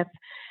 Dr. Smith.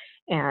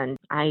 And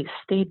I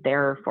stayed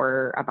there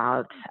for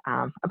about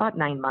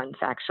 9 months,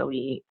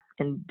 actually,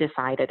 and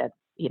decided that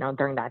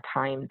during that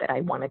time that I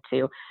wanted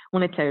to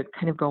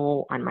kind of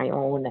go on my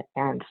own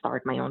and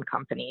start my own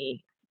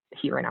company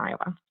here in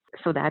Iowa.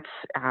 So that's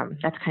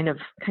kind of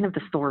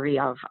the story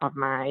of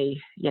my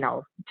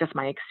just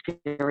my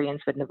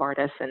experience with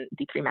Novartis and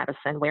D3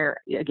 Medicine, where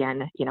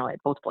again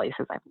at both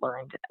places I've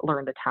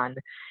learned a ton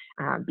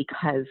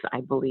because I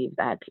believe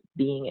that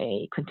being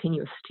a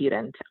continuous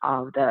student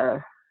of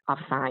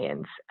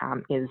science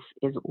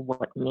is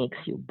what makes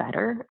you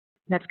better.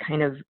 That's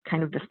kind of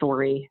the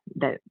story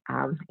that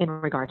in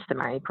regards to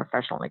my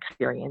professional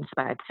experience.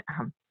 But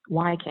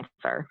why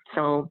cancer?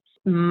 So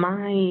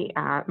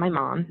My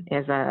mom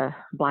is a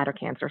bladder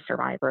cancer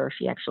survivor.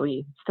 She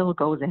actually still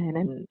goes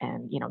in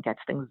and gets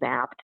things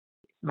zapped.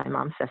 My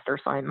mom's sister,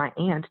 so my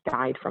aunt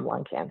died from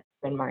lung cancer,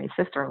 and my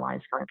sister-in-law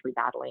is currently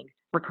battling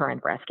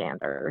recurrent breast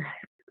cancer.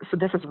 So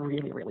this is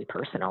really, really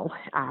personal.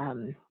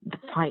 The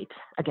fight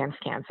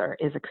against cancer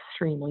is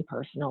extremely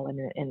personal,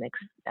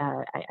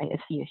 I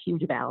see a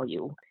huge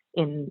value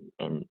in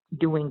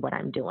doing what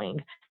I'm doing.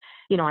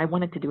 I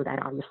wanted to do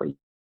that obviously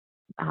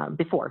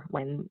before,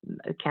 when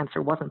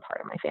cancer wasn't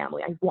part of my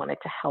family. I wanted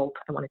to help.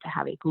 I wanted to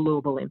have a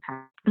global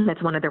impact. And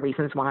that's one of the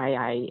reasons why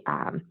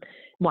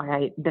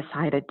I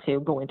decided to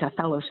go into a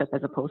fellowship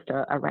as opposed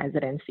to a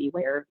residency,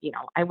 where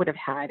I would have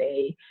had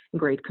a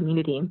great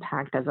community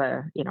impact as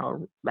a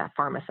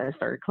pharmacist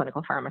or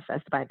clinical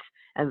pharmacist, but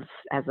as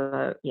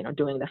a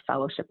doing the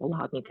fellowship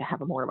allowed me to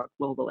have a more of a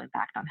global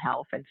impact on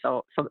health. And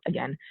so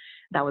again,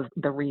 that was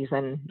the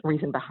reason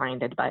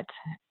behind it. But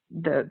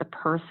the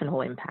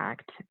personal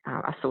impact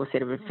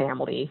associated with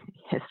family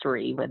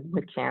history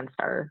with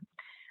cancer,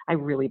 I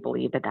really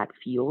believe that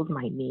fuels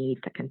my need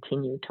to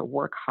continue to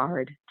work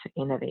hard,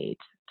 to innovate,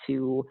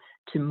 to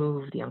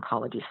move the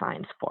oncology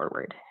science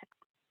forward.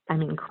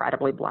 I'm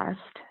incredibly blessed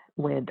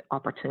with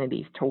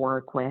opportunities to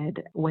work with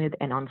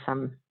and on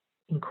some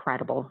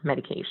incredible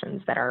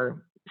medications that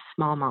are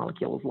small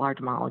molecules,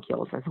 large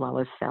molecules, as well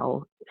as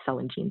cell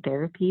and gene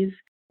therapies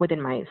within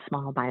my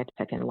small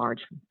biotech and large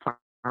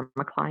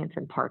pharma clients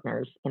and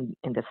partners in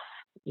this,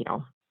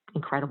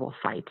 incredible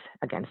fight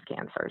against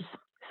cancers.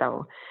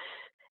 So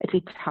it's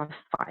a tough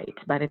fight,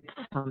 but it's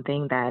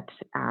something that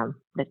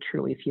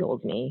truly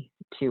fuels me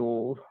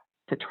to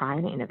try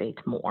and innovate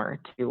more,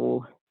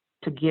 to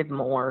give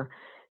more,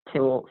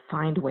 to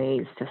find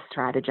ways to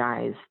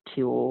strategize,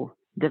 to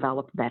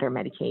develop better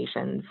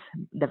medications,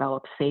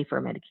 develop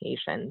safer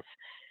medications,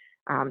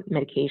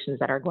 medications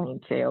that are going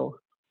to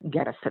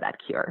get us to that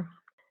cure.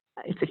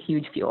 It's a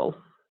huge fuel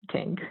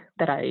tank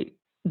that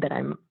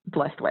I'm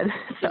blessed with.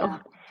 So. Yeah.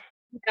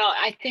 No,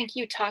 I think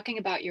you talking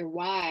about your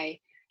why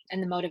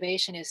and the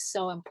motivation is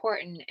so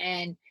important.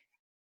 And,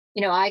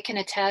 I can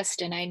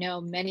attest, and I know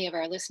many of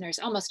our listeners,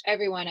 almost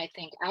everyone I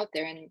think out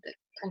there in the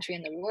country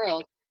and the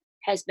world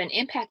has been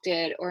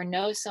impacted or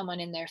knows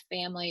someone in their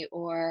family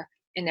or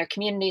in their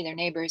community, their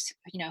neighbors,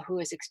 who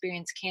has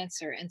experienced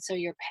cancer. And so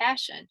your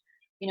passion,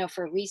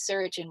 for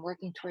research and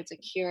working towards a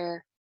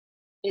cure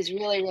is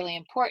really, really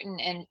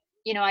important. And,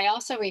 I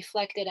also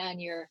reflected on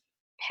your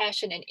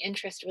passion and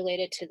interest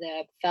related to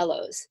the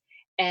fellows.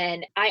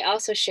 And I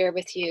also share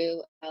with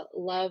you a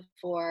love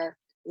for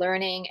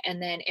learning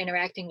and then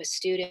interacting with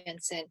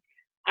students. And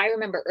I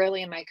remember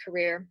early in my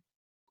career,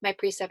 my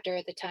preceptor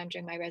at the time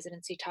during my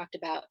residency talked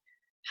about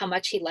how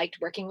much he liked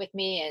working with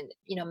me and,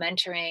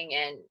 mentoring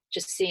and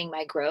just seeing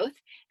my growth.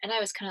 And I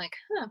was kind of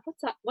like,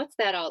 what's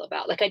that all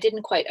about? Like I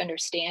didn't quite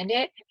understand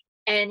it.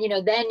 And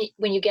then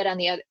when you get on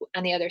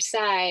the other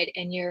side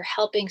and you're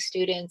helping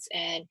students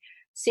and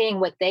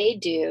seeing what they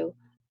do,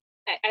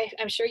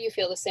 I'm sure you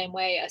feel the same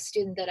way. A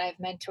student that I've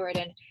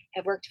mentored and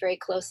have worked very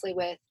closely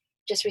with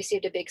just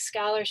received a big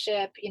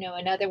scholarship.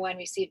 Another one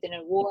received an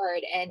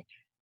award, and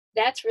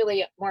that's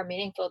really more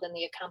meaningful than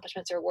the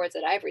accomplishments or awards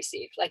that I've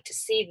received. Like to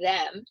see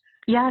them,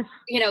 Yes.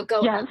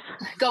 go Yes.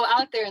 go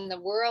out there in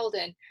the world.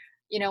 And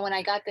when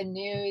I got the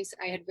news,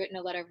 I had written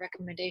a letter of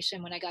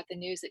recommendation. When I got the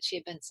news that she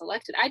had been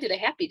selected, I did a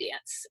happy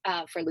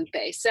dance for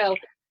Lupe. So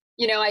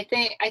I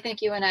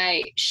think you and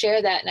I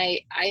share that. And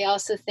I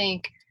also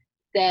think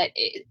that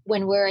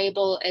when we're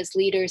able as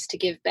leaders to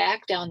give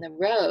back down the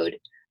road,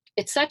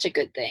 it's such a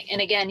good thing.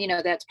 And again,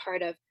 that's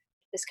part of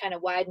this kind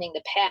of widening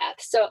the path.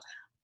 So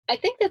I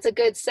think that's a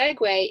good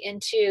segue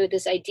into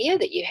this idea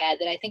that you had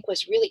that I think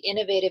was really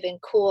innovative and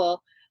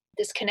cool.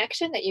 This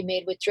connection that you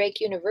made with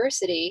Drake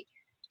University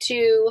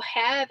to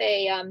have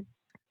a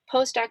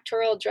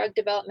postdoctoral drug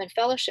development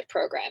fellowship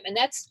program. And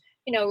that's,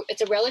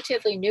 it's a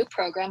relatively new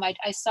program.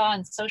 I saw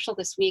on social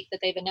this week that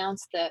they've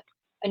announced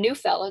a new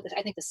fellow,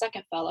 I think the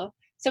second fellow.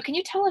 So can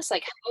you tell us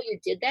like how you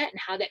did that and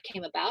how that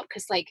came about?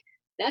 Because like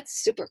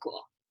that's super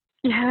cool.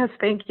 Yes,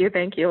 thank you.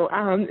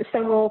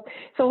 So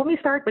let me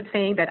start with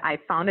saying that I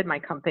founded my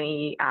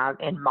company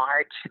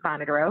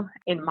Vonadro,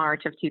 in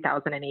March of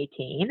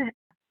 2018.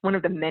 One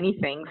of the many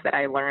things that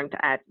I learned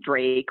at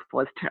Drake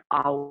was to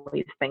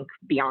always think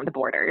beyond the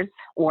borders,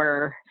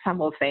 or some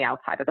will say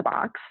outside of the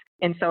box.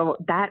 And so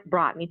that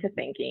brought me to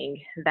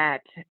thinking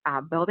that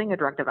building a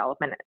drug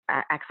development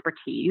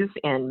expertise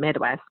in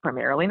Midwest,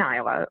 primarily in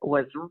Iowa,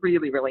 was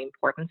really, really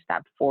important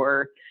step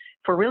for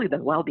really the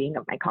well-being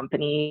of my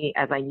company,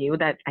 as I knew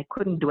that I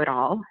couldn't do it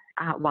all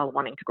while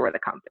wanting to grow the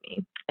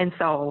company. And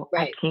so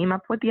Right. I came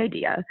up with the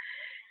idea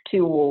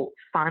to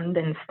fund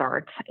and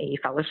start a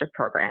fellowship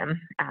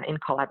program in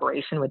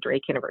collaboration with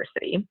Drake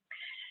University,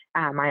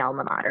 my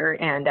alma mater.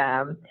 And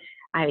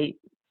I,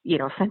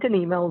 sent an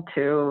email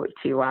to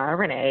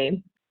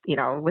Renee,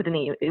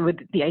 with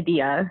the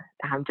idea,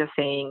 just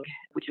saying,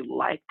 would you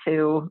like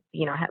to,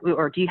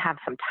 or do you have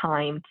some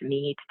time to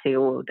meet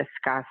to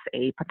discuss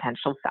a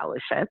potential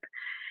fellowship?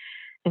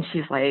 And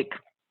she's like,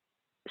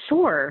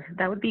 Sure,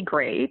 that would be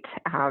great.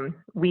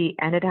 We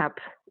ended up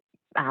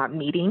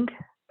meeting.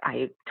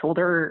 I told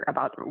her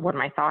about what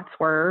my thoughts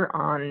were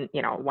on,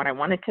 what I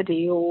wanted to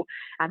do.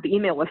 The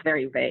email was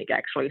very vague,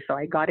 actually. So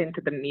I got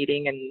into the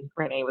meeting, and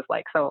Renee was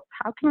like, "So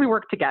how can we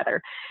work together?"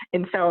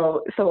 And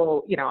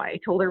I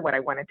told her what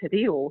I wanted to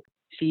do.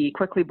 She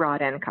quickly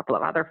brought in a couple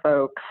of other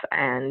folks,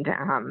 and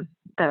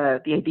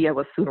the idea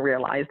was soon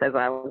realized as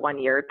a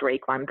 1-year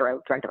Drake Lyme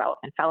Drug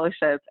Development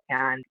Fellowship.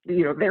 And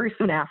very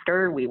soon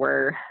after, we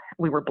were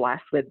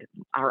blessed with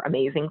our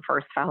amazing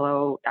first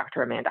fellow,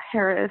 Dr. Amanda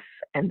Harris,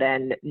 and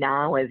then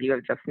now, as you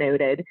have just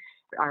noted,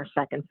 our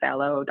second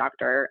fellow,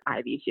 Dr.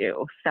 Ivy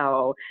Ju.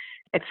 So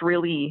it's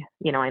really,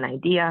 an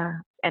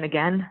idea. And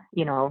again,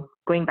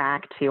 going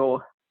back to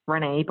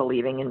Renee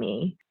believing in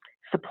me,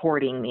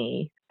 supporting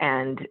me,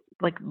 and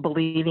like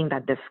believing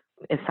that this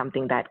is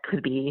something that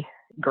could be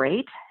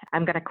great.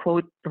 I'm going to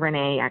quote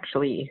Renee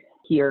actually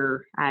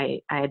here.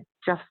 I had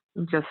just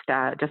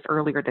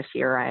earlier this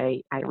year,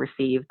 I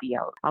received the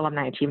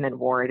Alumni Achievement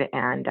Award,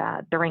 and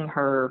during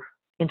her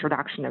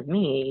introduction of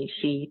me,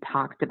 she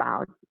talked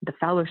about the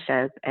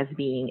fellowship as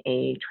being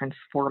a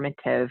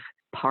transformative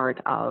part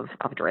of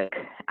Drake.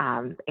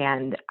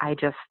 And I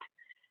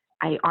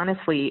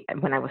honestly,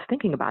 when I was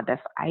thinking about this,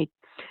 I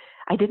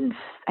didn't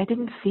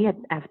see it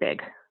as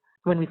big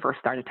when we first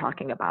started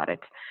talking about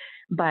it,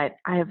 but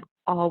I've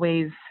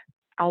always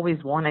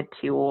wanted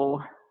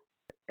to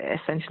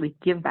essentially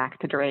give back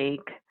to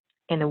Drake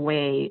in a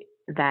way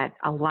that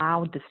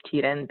allowed the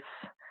students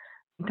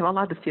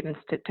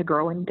to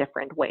grow in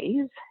different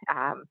ways.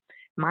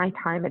 My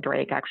time at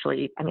Drake,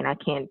 actually, I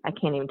can't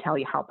even tell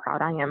you how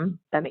proud I am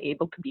that I'm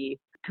able to be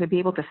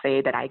able to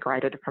say that I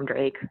graduated from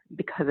Drake,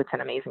 because it's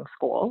an amazing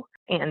school,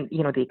 and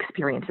the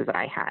experiences that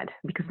I had,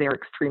 because they're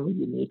extremely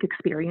unique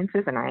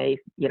experiences, and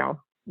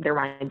they're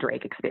my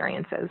Drake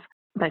experiences.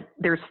 But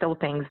there's still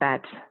things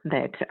that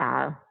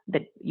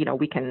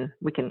we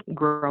can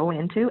grow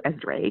into as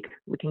Drake.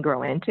 We can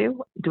grow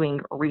into doing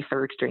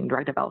research, doing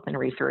drug development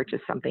research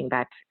is something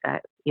that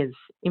is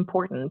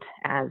important,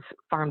 as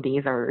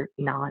PharmDs are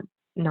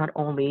not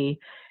only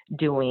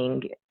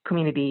doing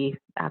community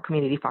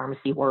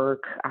pharmacy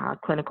work,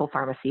 clinical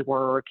pharmacy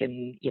work,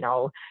 and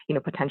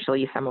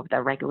potentially some of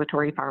the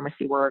regulatory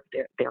pharmacy work.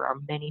 There are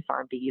many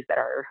PharmDs that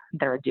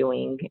are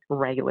doing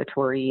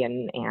regulatory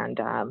and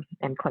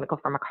clinical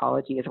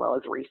pharmacology, as well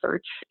as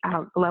research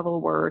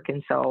level work.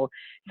 And so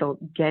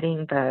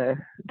getting the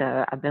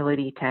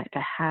ability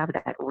to have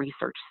that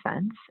research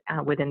sense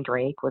within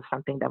Drake was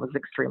something that was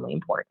extremely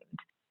important.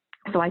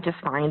 So I just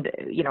find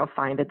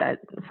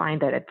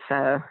that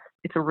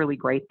it's a really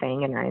great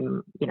thing,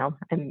 and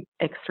I'm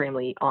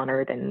extremely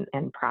honored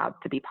and proud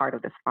to be part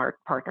of this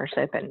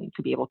partnership and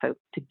to be able to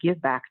give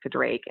back to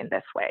Drake in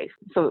this way.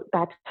 So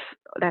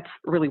that's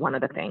really one of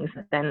the things.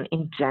 Then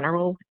in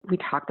general, we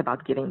talked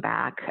about giving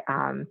back.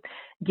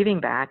 Giving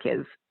back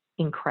is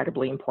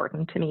incredibly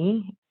important to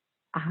me.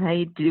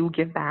 I do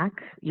give back,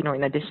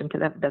 in addition to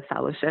the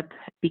fellowship,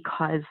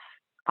 because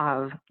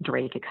of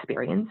Drake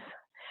experience.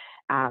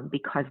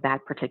 Because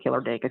that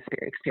particular Drake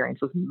experience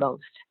was the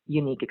most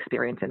unique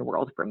experience in the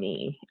world for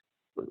me.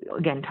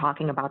 Again,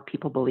 talking about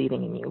people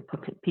believing in you,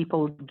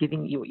 people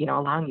giving you,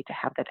 allowing you to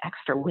have that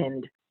extra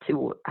wind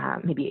to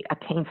maybe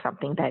attain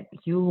something that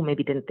you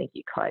maybe didn't think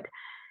you could.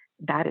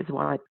 That is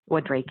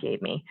what Drake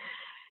gave me.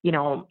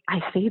 I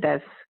say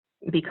this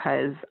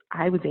because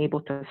I was able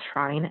to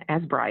shine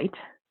as bright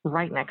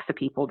right next to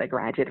people that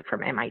graduated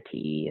from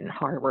MIT and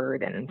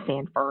Harvard and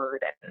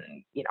Stanford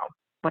and,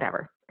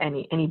 whatever,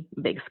 any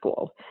big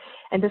school.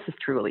 And this is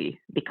truly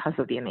because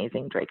of the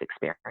amazing Drake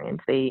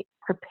experience. They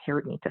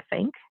prepared me to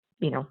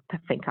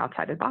think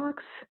outside the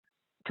box,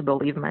 to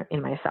believe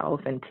in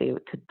myself, and to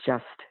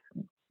just,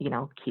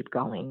 keep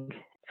going.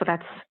 So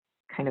that's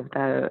kind of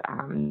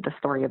the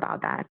story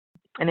about that.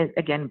 And it,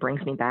 again,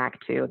 brings me back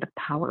to the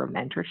power of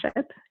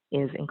mentorship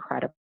is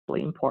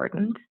incredibly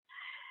important.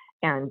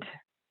 And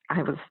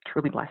I was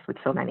truly blessed with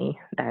so many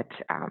that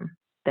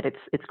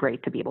it's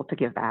great to be able to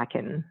give back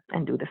and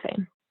do the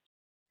same.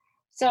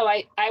 So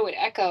I would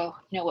echo,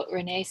 what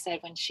Renee said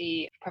when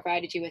she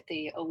provided you with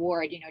the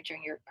award,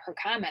 during her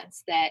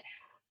comments, that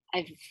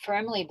I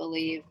firmly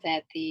believe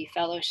that the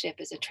fellowship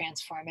is a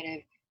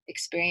transformative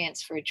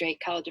experience for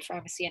Drake College of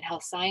Pharmacy and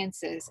Health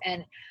Sciences.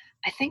 And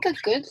I think a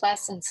good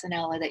lesson,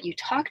 Sanella, that you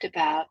talked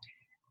about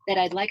that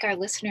I'd like our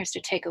listeners to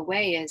take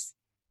away is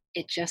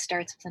it just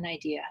starts with an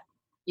idea.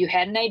 You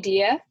had an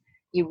idea,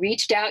 you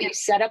reached out, you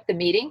set up the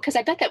meeting, because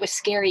I bet that was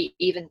scary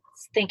even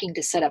thinking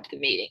to set up the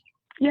meeting.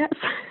 Yes.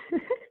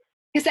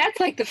 Because that's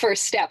like the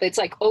first step. It's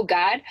like, oh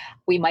God,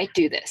 we might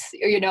do this,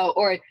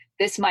 or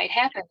this might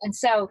happen. And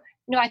so,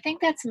 I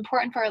think that's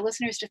important for our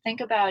listeners to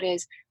think about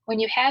is when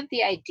you have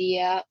the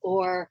idea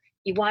or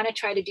you want to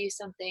try to do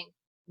something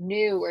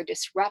new or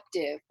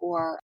disruptive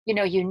or,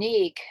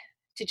 unique,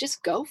 to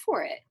just go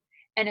for it.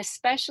 And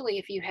especially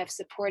if you have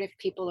supportive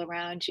people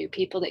around you,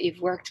 people that you've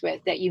worked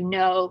with that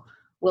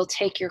will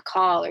take your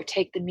call or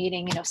take the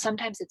meeting.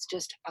 Sometimes it's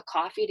just a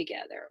coffee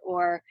together,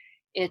 or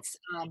it's,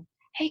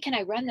 hey, can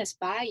I run this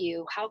by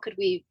you? How could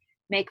we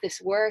make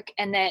this work,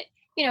 and that,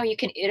 you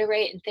can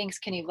iterate and things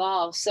can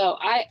evolve. So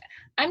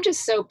I'm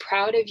just so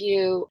proud of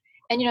you.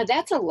 And,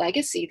 that's a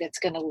legacy that's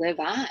going to live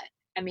on.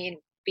 I mean,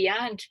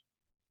 beyond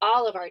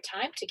all of our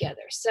time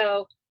together.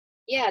 So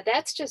yeah,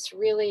 that's just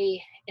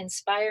really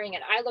inspiring.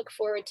 And I look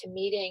forward to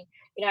meeting,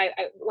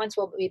 once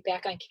we'll be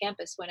back on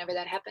campus, whenever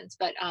that happens,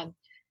 but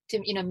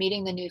to,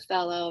 meeting the new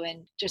fellow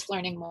and just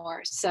learning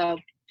more. So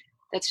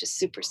that's just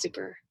super,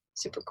 super,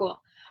 super cool.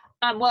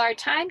 Well, our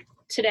time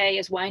today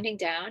is winding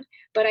down,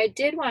 but I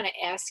did want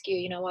to ask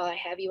you, while I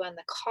have you on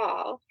the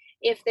call,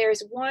 if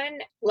there's one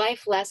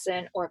life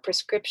lesson or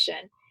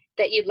prescription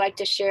that you'd like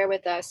to share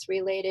with us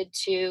related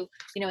to,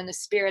 in the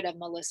spirit of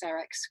Melissa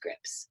RX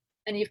Scripts.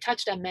 And you've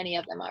touched on many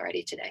of them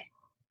already today.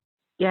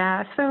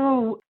 Yeah,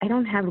 so I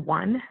don't have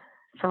one,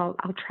 so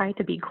I'll try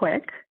to be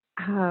quick.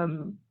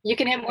 You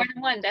can have more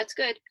than one. That's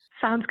good.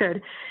 Sounds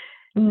good.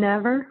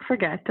 Never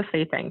forget to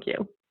say thank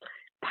you.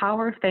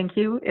 Power of thank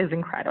you is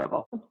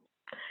incredible.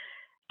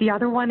 The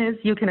other one is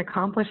you can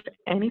accomplish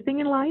anything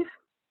in life.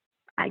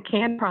 I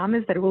can't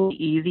promise that it will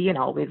be easy and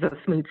always a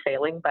smooth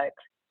sailing, but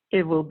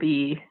it will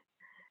be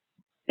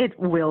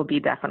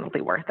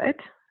definitely worth it.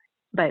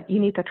 But you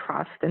need to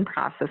trust and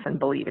process and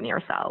believe in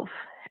yourself.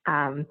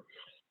 And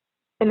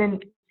then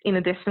in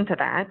addition to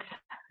that,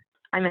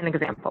 I'm an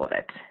example of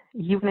it.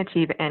 You can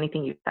achieve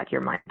anything you set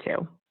your mind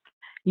to.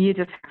 You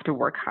just have to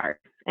work hard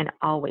and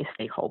always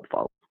stay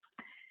hopeful.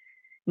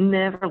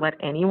 Never let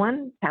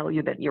anyone tell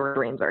you that your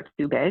dreams are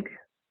too big.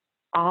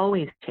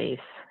 Always chase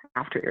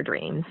after your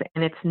dreams,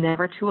 and it's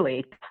never too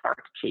late to start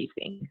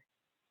chasing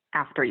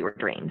after your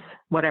dreams,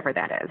 whatever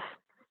that is.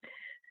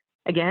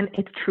 Again,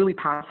 it's truly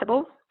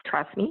possible.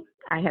 Trust me,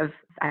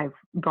 I've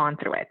gone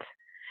through it.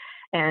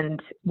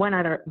 And one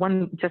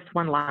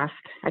last,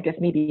 I guess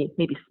maybe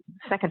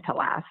second to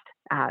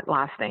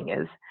last thing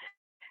is,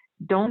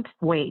 don't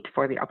wait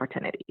for the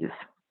opportunities.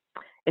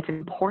 It's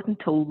important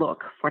to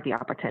look for the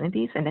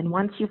opportunities, and then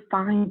once you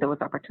find those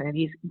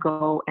opportunities,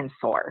 go and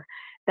soar.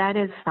 That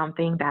is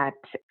something that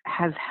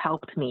has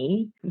helped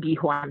me be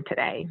who I am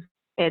today.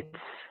 It's,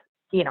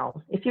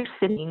 if you're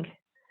sitting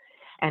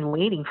and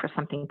waiting for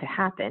something to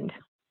happen,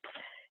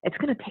 it's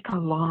going to take a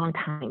long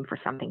time for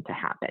something to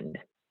happen.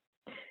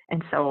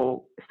 And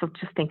so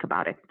just think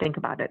about it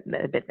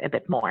a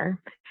bit more.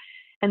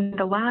 And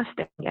the last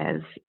thing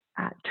is,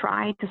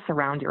 try to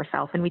surround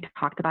yourself, and we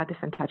talked about this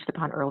and touched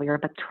upon earlier,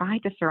 but try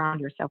to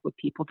surround yourself with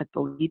people that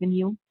believe in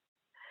you,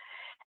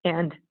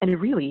 and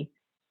really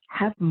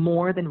have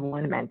more than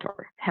one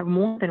mentor, have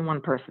more than one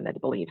person that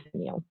believes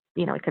in you.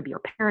 It could be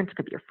your parents,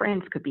 could be your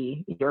friends, could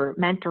be your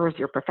mentors,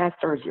 your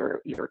professors,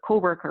 your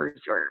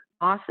coworkers, your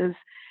bosses.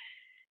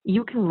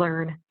 You can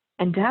learn,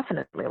 and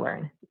definitely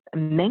learn,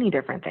 many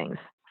different things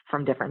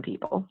from different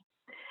people.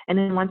 And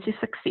then once you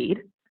succeed,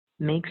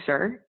 make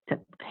sure to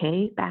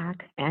pay back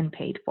and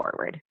pay it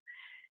forward,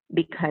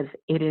 because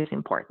it is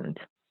important.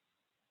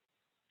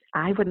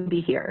 I wouldn't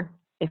be here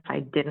if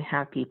I didn't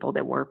have people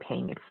that were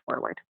paying it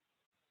forward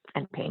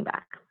and paying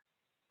back.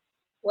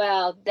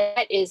 Well,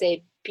 that is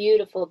a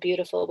beautiful,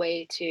 beautiful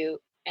way to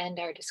end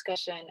our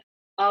discussion.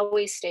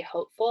 Always stay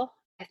hopeful.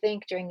 I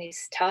think during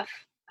these tough,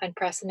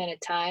 unprecedented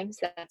times,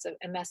 that's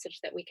a message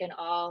that we can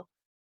all,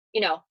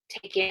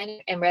 take in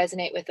and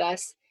resonate with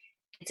us.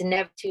 It's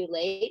never too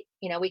late.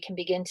 We can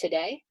begin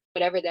today,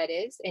 whatever that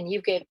is. And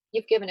you've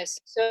given us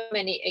so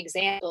many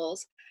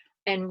examples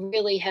and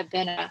really have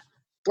been a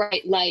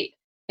bright light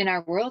in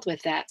our world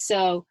with that.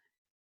 So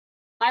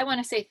I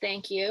want to say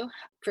thank you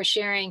for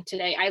sharing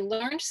today. I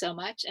learned so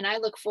much, and I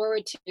look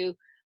forward to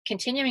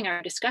continuing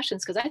our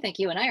discussions, because I think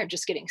you and I are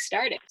just getting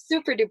started.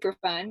 Super duper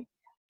fun.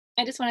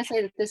 I just want to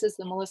say that this is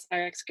the Melissa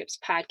RX Scripts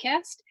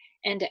podcast.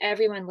 And to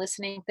everyone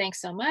listening,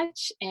 thanks so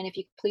much. And if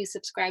you could please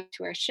subscribe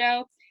to our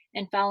show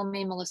and follow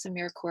me, Melissa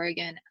Muir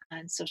Corrigan,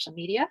 on social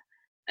media.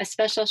 A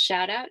special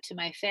shout out to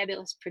my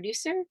fabulous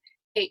producer,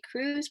 Kate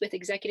Cruz with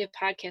Executive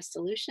Podcast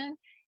Solution.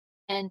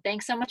 And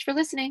thanks so much for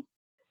listening.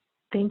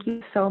 Thank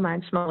you so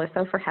much,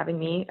 Melissa, for having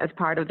me as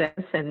part of this.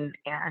 And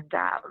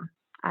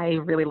I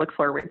really look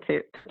forward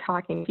to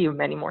talking to you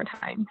many more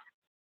times.